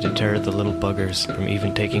again to deter the little buggers from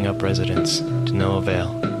even taking up residence. To no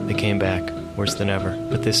avail. They came back, worse than ever,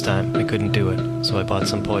 but this time I couldn't do it, so I bought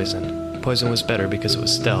some poison. Poison was better because it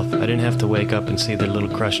was stealth. I didn't have to wake up and see their little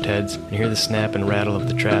crushed heads and hear the snap and rattle of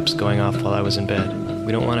the traps going off while I was in bed.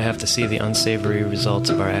 We don't want to have to see the unsavory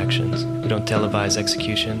results of our actions. We don't televise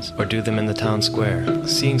executions or do them in the town square.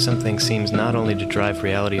 Seeing something seems not only to drive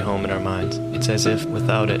reality home in our minds, it's as if,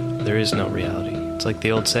 without it, there is no reality. It's like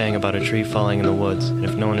the old saying about a tree falling in the woods, and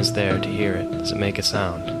if no one is there to hear it, does it make a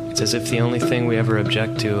sound? It's as if the only thing we ever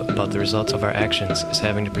object to about the results of our actions is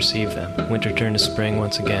having to perceive them. Winter turned to spring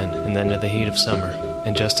once again, and then to the heat of summer.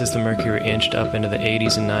 And just as the mercury inched up into the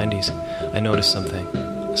 80s and 90s, I noticed something.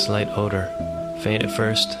 A slight odor. Faint at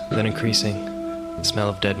first, then increasing. The smell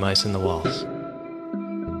of dead mice in the walls.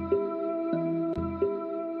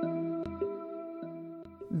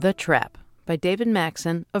 The Trap by David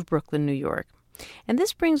Maxon of Brooklyn, New York. And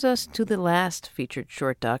this brings us to the last featured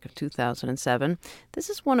short doc of 2007. This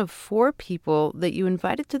is one of 4 people that you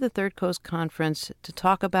invited to the Third Coast Conference to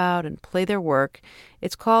talk about and play their work.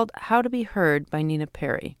 It's called How to Be Heard by Nina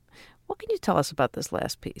Perry. What can you tell us about this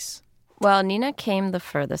last piece? Well, Nina came the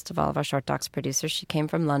furthest of all of our short docs producers. She came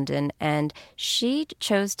from London, and she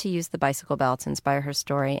chose to use the bicycle bell to inspire her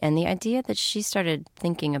story. And the idea that she started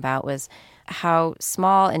thinking about was how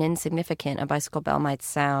small and insignificant a bicycle bell might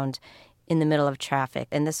sound in the middle of traffic.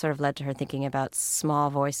 And this sort of led to her thinking about small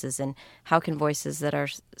voices and how can voices that are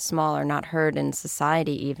small or not heard in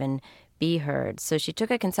society even be heard. So she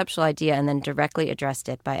took a conceptual idea and then directly addressed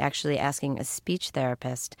it by actually asking a speech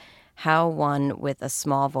therapist how one with a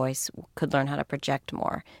small voice could learn how to project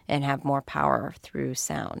more and have more power through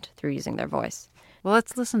sound, through using their voice. Well,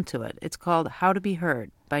 let's listen to it. It's called How to Be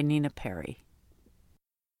Heard by Nina Perry.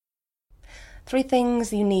 3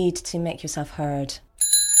 things you need to make yourself heard.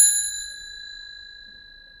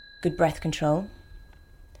 Good breath control,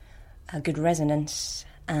 a good resonance,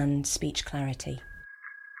 and speech clarity.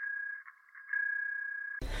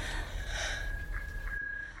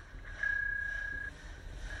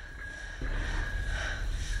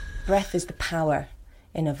 Breath is the power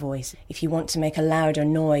in a voice. If you want to make a louder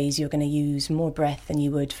noise, you're going to use more breath than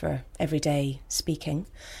you would for everyday speaking.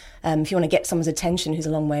 If you want to get someone's attention who's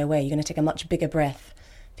a long way away, you're going to take a much bigger breath.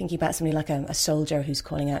 Thinking about somebody like a soldier who's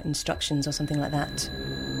calling out instructions or something like that.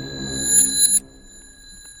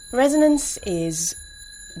 Resonance is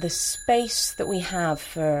the space that we have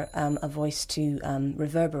for a voice to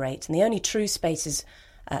reverberate. And the only true spaces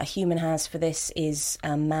a human has for this is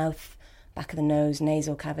mouth, back of the nose,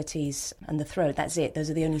 nasal cavities, and the throat. That's it. Those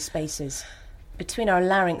are the only spaces. Between our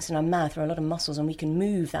larynx and our mouth are a lot of muscles, and we can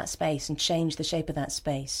move that space and change the shape of that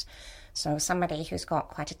space. So somebody who's got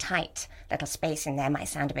quite a tight little space in there might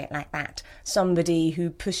sound a bit like that. Somebody who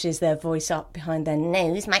pushes their voice up behind their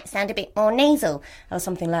nose might sound a bit more nasal, or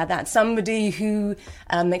something like that. Somebody who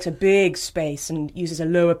makes a big space and uses a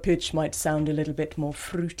lower pitch might sound a little bit more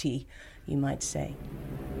fruity, you might say.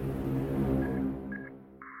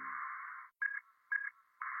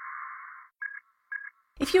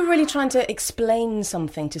 If you're really trying to explain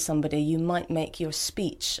something to somebody, you might make your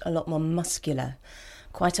speech a lot more muscular.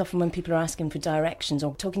 Quite often when people are asking for directions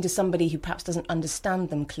or talking to somebody who perhaps doesn't understand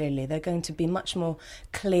them clearly, they're going to be much more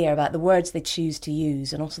clear about the words they choose to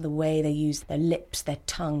use and also the way they use their lips, their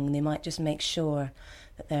tongue. They might just make sure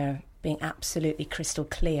that they're being absolutely crystal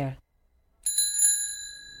clear.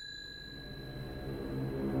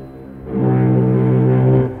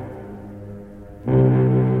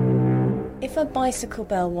 If a bicycle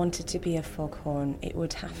bell wanted to be a foghorn, it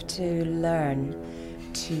would have to learn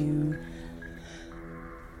to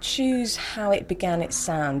choose how it began its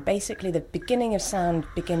sound. Basically, the beginning of sound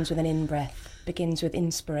begins with an in-breath, begins with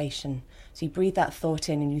inspiration. So you breathe that thought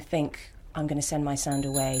in and you think, I'm going to send my sound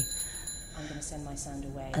away. I'm going to send my sound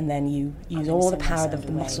away. And then you use all the power of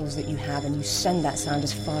the muscles that you have and you send that sound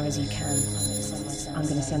as far as you can. I'm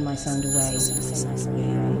going to send my sound away.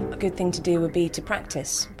 A good thing to do would be to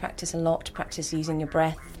practice. Practice a lot, practice using your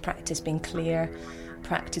breath, practice being clear,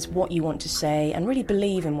 practice what you want to say, and really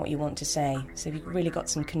believe in what you want to say. So you've really got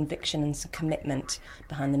some conviction and some commitment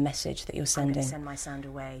behind the message that you're sending. I'm going to send my sound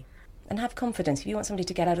away. And have confidence. If you want somebody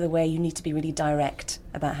to get out of the way, you need to be really direct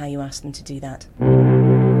about how you ask them to do that.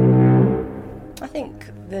 I think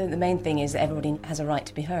the main thing is that everybody has a right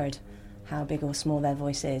to be heard. How big or small their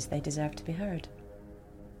voice is, they deserve to be heard.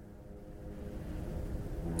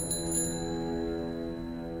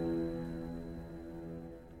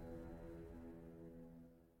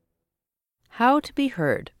 How to Be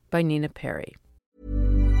Heard by Nina Perry.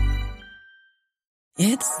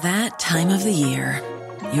 It's that time of the year.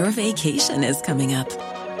 Your vacation is coming up.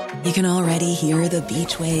 You can already hear the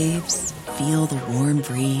beach waves, feel the warm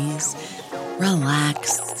breeze,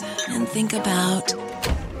 relax, and think about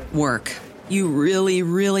work. You really,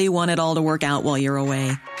 really want it all to work out while you're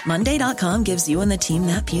away. Monday.com gives you and the team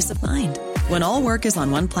that peace of mind. When all work is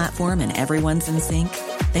on one platform and everyone's in sync,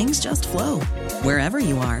 things just flow. Wherever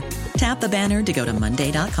you are, tap the banner to go to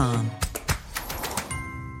Monday.com.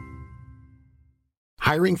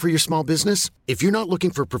 Hiring for your small business? If you're not looking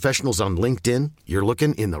for professionals on LinkedIn, you're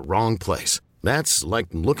looking in the wrong place. That's like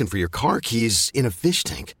looking for your car keys in a fish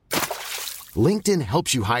tank. LinkedIn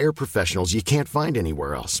helps you hire professionals you can't find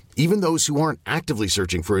anywhere else, even those who aren't actively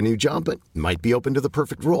searching for a new job but might be open to the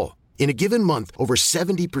perfect role. In a given month, over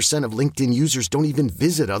 70% of LinkedIn users don't even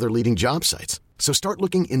visit other leading job sites. So start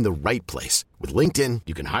looking in the right place. With LinkedIn,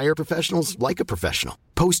 you can hire professionals like a professional.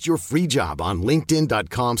 Post your free job on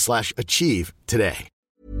linkedin.com/achieve today.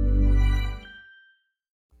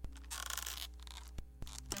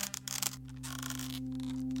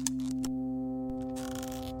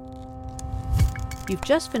 You've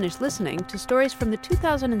just finished listening to stories from the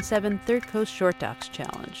 2007 Third Coast Short Docs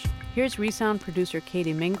Challenge. Here's Resound producer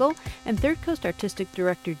Katie Mingle and Third Coast artistic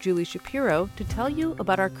director Julie Shapiro to tell you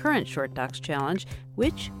about our current Short Docs Challenge,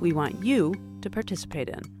 which we want you to participate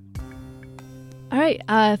in. All right,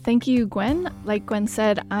 thank you, Gwen. Like Gwen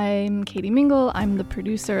said, I'm Katie Mingle. I'm the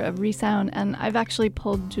producer of Resound, and I've actually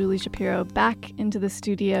pulled Julie Shapiro back into the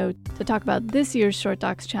studio to talk about this year's Short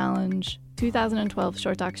Docs Challenge, 2012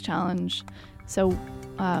 Short Docs Challenge. So,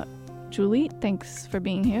 Julie, thanks for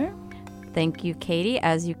being here. Thank you, Katie.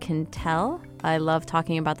 As you can tell, I love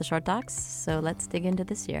talking about the short docs, so let's dig into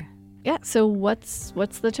this year. Yeah, so what's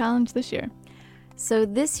the challenge this year? So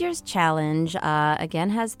this year's challenge,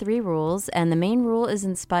 again, has 3 rules, and the main rule is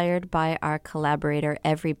inspired by our collaborator,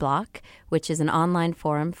 Every Block, which is an online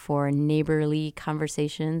forum for neighborly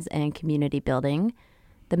conversations and community building.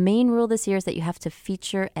 The main rule this year is that you have to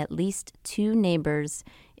feature at least 2 neighbors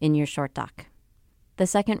in your short doc. The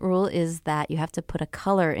second rule is that you have to put a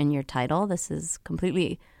color in your title. This is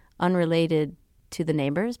completely unrelated to the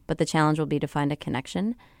neighbors, but the challenge will be to find a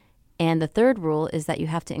connection. And the third rule is that you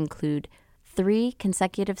have to include 3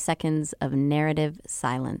 consecutive seconds of narrative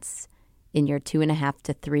silence in your 2.5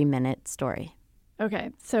 to 3 minute story. Okay,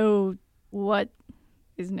 so what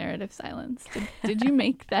is narrative silence? Did you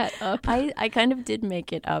make that up? I kind of did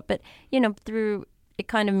make it up, but, it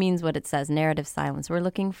kind of means what it says, narrative silence. We're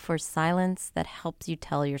looking for silence that helps you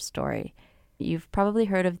tell your story. You've probably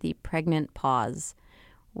heard of the pregnant pause.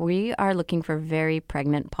 We are looking for very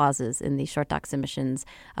pregnant pauses in these short doc submissions.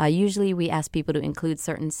 Usually we ask people to include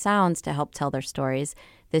certain sounds to help tell their stories.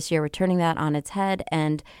 This year we're turning that on its head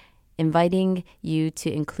and inviting you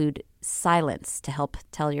to include silence to help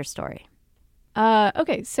tell your story?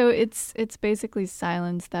 Okay, so it's basically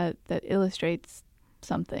silence that illustrates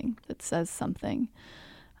something, that says something.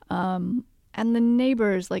 And the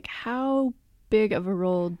neighbors, like, how big of a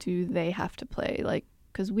role do they have to play? Like,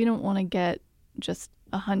 because we don't want to get just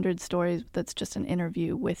 100 stories that's just an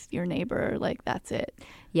interview with your neighbor, like that's it.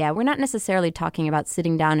 Yeah, we're not necessarily talking about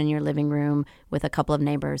sitting down in your living room with a couple of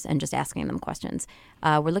neighbors and just asking them questions.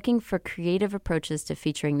 We're looking for creative approaches to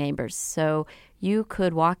featuring neighbors. So you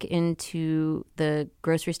could walk into the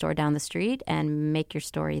grocery store down the street and make your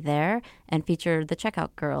story there and feature the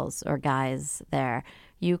checkout girls or guys there.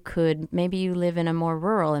 You could, maybe you live in a more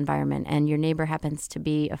rural environment and your neighbor happens to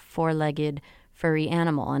be a four-legged furry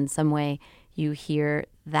animal. In some way, you hear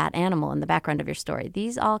that animal in the background of your story.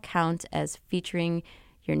 These all count as featuring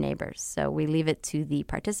your neighbors. So we leave it to the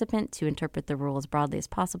participant to interpret the rule as broadly as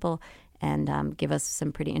possible and give us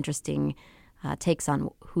some pretty interesting takes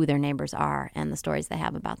on who their neighbors are and the stories they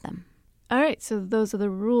have about them. All right, so those are the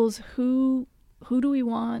rules. Who do we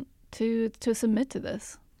want to submit to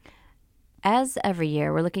this? As every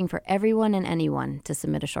year, we're looking for everyone and anyone to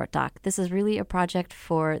submit a short doc. This is really a project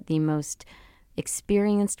for the most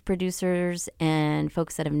experienced producers and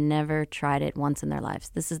folks that have never tried it once in their lives.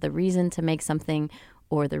 This is the reason to make something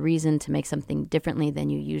or the reason to make something differently than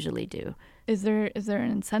you usually do. Is there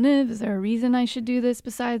an incentive? Is there a reason I should do this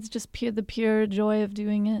besides just the pure joy of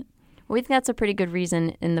doing it? We think that's a pretty good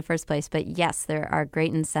reason in the first place, but yes, there are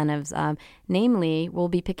great incentives. Namely, we'll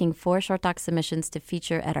be picking 4 short doc submissions to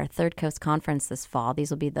feature at our Third Coast Conference this fall. These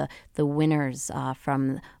will be the winners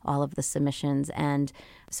from all of the submissions. And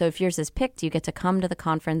so if yours is picked, you get to come to the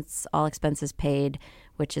conference, all expenses paid,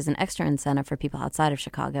 which is an extra incentive for people outside of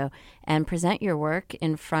Chicago, and present your work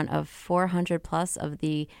in front of 400 plus of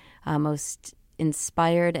the most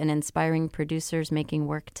inspired and inspiring producers making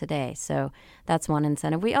work today. So that's one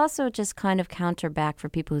incentive. We also just kind of counter back for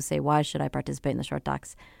people who say, why should I participate in the short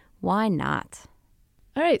docs? Why not?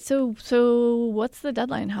 All right. So what's the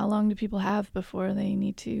deadline? How long do people have before they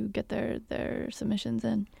need to get their submissions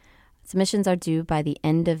in? Submissions are due by the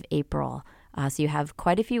end of April. So you have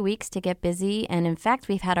quite a few weeks to get busy. And in fact,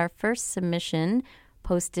 we've had our first submission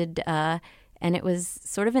posted and it was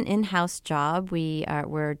sort of an in-house job. We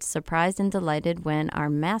were surprised and delighted when our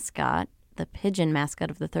mascot, the pigeon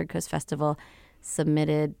mascot of the Third Coast Festival,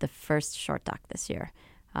 submitted the first short doc this year.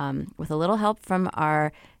 With a little help from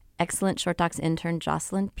our excellent short docs intern,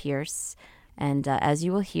 Jocelyn Pierce. And as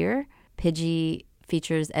you will hear, Pidgey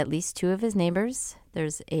features at least 2 of his neighbors.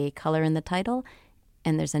 There's a color in the title,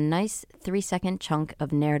 and there's a nice 3-second chunk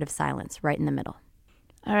of narrative silence right in the middle.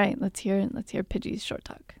 All right, let's hear Pidgey's short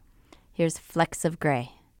doc. Here's Flecks of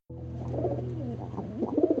Gray.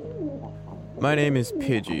 My name is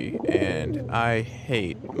Pidgey, and I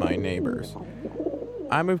hate my neighbors.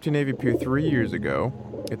 I moved to Navy Pier 3 years ago.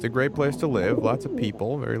 It's a great place to live, lots of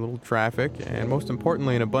people, very little traffic, and most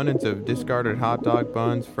importantly, an abundance of discarded hot dog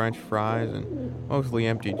buns, French fries, and mostly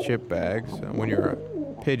empty chip bags. When you're a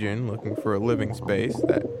pigeon looking for a living space,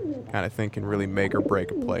 that kind of thing can really make or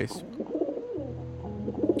break a place.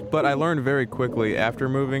 But I learned very quickly after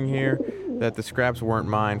moving here that the scraps weren't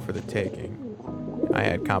mine for the taking. I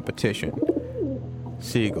had competition.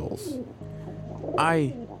 Seagulls.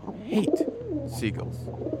 I hate seagulls.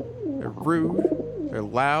 They're rude, they're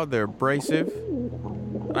loud, they're abrasive.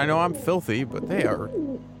 I know I'm filthy, but they are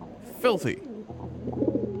filthy.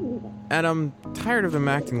 And I'm tired of them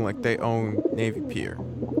acting like they own Navy Pier.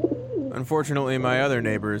 Unfortunately, my other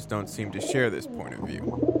neighbors don't seem to share this point of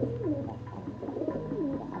view.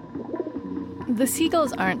 The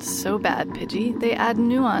seagulls aren't so bad, Pidgey. They add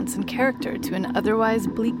nuance and character to an otherwise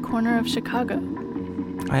bleak corner of Chicago.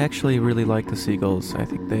 I actually really like the seagulls. I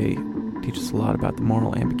think they teach us a lot about the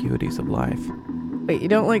moral ambiguities of life. Wait, you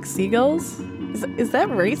don't like seagulls? Is that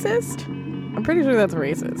racist? I'm pretty sure that's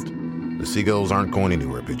racist. The seagulls aren't going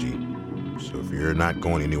anywhere, Pidgey. So if you're not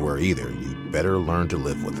going anywhere either, you'd better learn to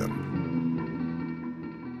live with them.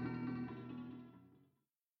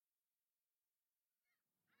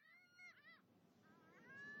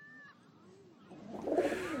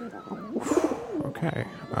 Okay.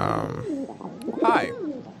 Hi.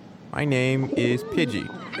 My name is Pidgey.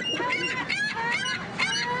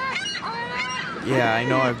 Yeah, I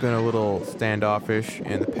know I've been a little standoffish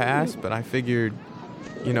in the past, but I figured,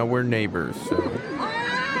 we're neighbors, so...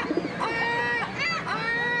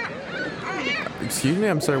 Excuse me?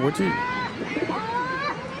 I'm sorry, what'd you...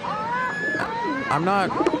 I'm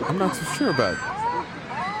not so sure about...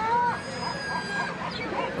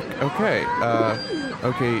 Okay,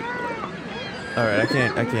 okay... Alright, I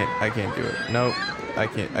can't do it. Nope, I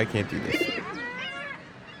can't do this.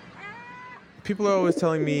 People are always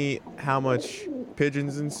telling me how much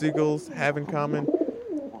pigeons and seagulls have in common.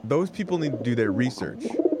 Those people need to do their research.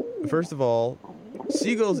 First of all,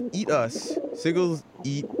 seagulls eat us. Seagulls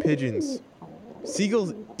eat pigeons.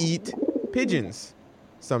 Seagulls eat pigeons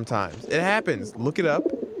sometimes. It happens. Look it up.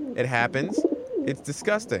 It happens. It's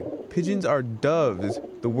disgusting. Pigeons are doves.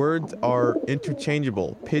 The words are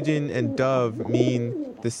interchangeable. Pigeon and dove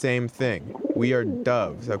mean the same thing. We are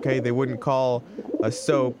doves, okay? They wouldn't call a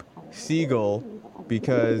soap seagull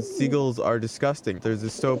because seagulls are disgusting. There's a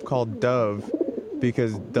soap called Dove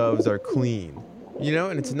because doves are clean. You know,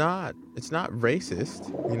 and it's not racist.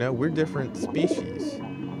 You know, we're different species.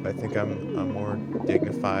 I think I'm a more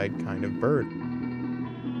dignified kind of bird.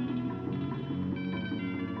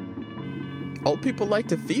 Old people like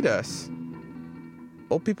to feed us.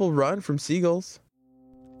 Old people run from seagulls.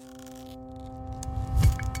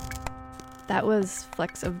 That was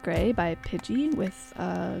Flecks of Grey by Pidgey, with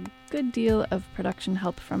a good deal of production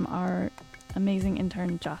help from our amazing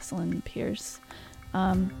intern Jocelyn Pierce.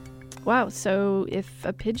 Wow, so if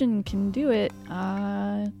a pigeon can do it,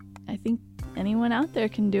 I think anyone out there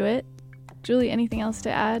can do it. Julie, anything else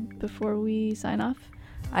to add before we sign off?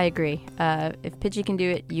 I agree. If Pidgey can do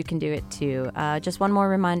it, you can do it too. Just one more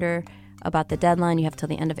reminder about the deadline. You have till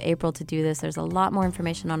the end of April to do this. There's a lot more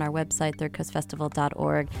information on our website,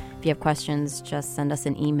 thirdcoastfestival.org. If you have questions, just send us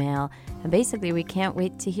an email. And basically, we can't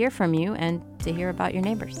wait to hear from you and to hear about your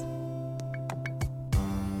neighbors.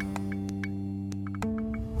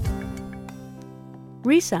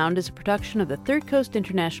 Resound is a production of the Third Coast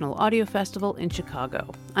International Audio Festival in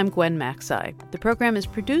Chicago. I'm Gwen Maxey. The program is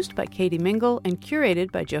produced by Katie Mingle and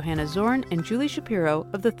curated by Johanna Zorn and Julie Shapiro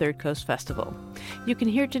of the Third Coast Festival. You can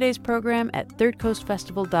hear today's program at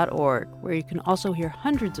thirdcoastfestival.org, where you can also hear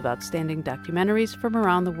hundreds of outstanding documentaries from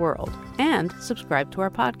around the world, and subscribe to our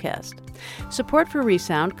podcast. Support for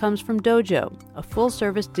Resound comes from Dojo, a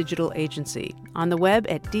full-service digital agency, on the web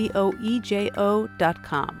at doejo.com.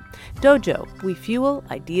 Dojo, we fuel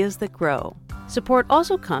ideas that grow. Support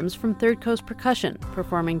also comes from Third Coast Percussion,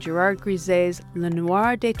 performing Gerard Griset's Le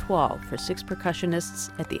Noir d'Etoile for 6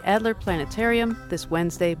 percussionists at the Adler Planetarium this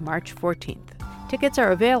Wednesday, March 14th. Tickets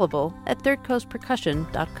are available at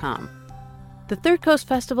thirdcoastpercussion.com. The Third Coast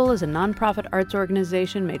Festival is a nonprofit arts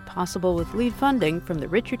organization made possible with lead funding from the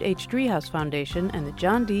Richard H. Driehaus Foundation and the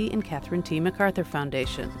John D. and Catherine T. MacArthur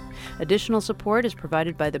Foundation. Additional support is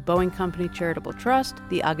provided by the Boeing Company Charitable Trust,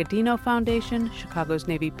 the Agudino Foundation, Chicago's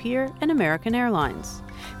Navy Pier, and American Airlines.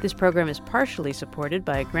 This program is partially supported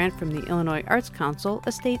by a grant from the Illinois Arts Council,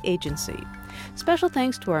 a state agency. Special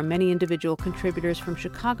thanks to our many individual contributors from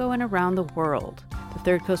Chicago and around the world. The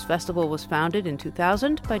Third Coast Festival was founded in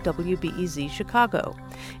 2000 by WBEZ Chicago.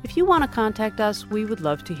 If you want to contact us, we would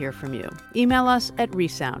love to hear from you. Email us at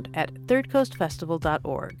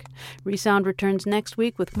resound@thirdcoastfestival.org. Resound returns next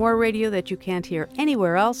week with more radio that you can't hear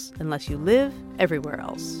anywhere else unless you live everywhere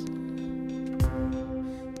else.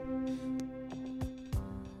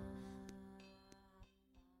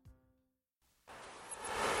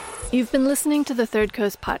 You've been listening to the Third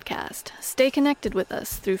Coast Podcast. Stay connected with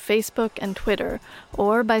us through Facebook and Twitter,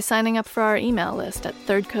 or by signing up for our email list at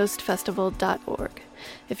thirdcoastfestival.org.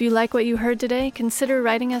 If you like what you heard today, consider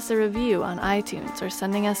writing us a review on iTunes or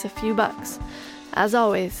sending us a few bucks. As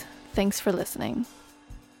always, thanks for listening.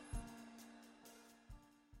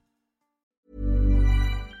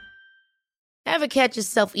 Ever catch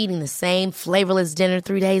yourself eating the same flavorless dinner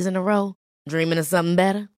 3 days in a row? Dreaming of something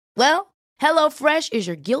better? Well, HelloFresh is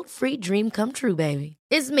your guilt-free dream come true, baby.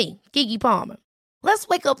 It's me, Keke Palmer. Let's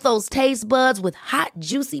wake up those taste buds with hot,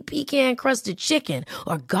 juicy pecan-crusted chicken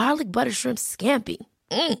or garlic butter shrimp scampi.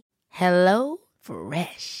 Hello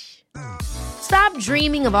Fresh. Stop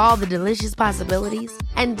dreaming of all the delicious possibilities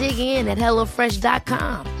and dig in at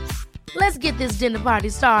HelloFresh.com. Let's get this dinner party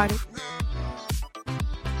started.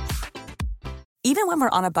 Even when we're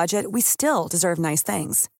on a budget, we still deserve nice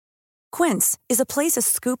things. Quince is a place to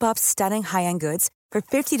scoop up stunning high-end goods for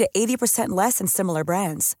 50 to 80% less than similar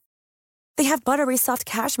brands. They have buttery soft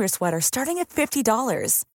cashmere sweaters starting at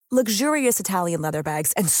 $50, luxurious Italian leather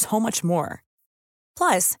bags, and so much more.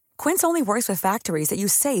 Plus, Quince only works with factories that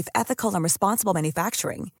use safe, ethical, and responsible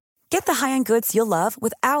manufacturing. Get the high-end goods you'll love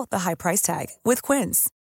without the high price tag with Quince.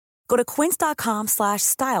 Go to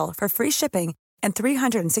quince.com/style for free shipping and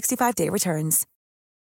 365-day returns.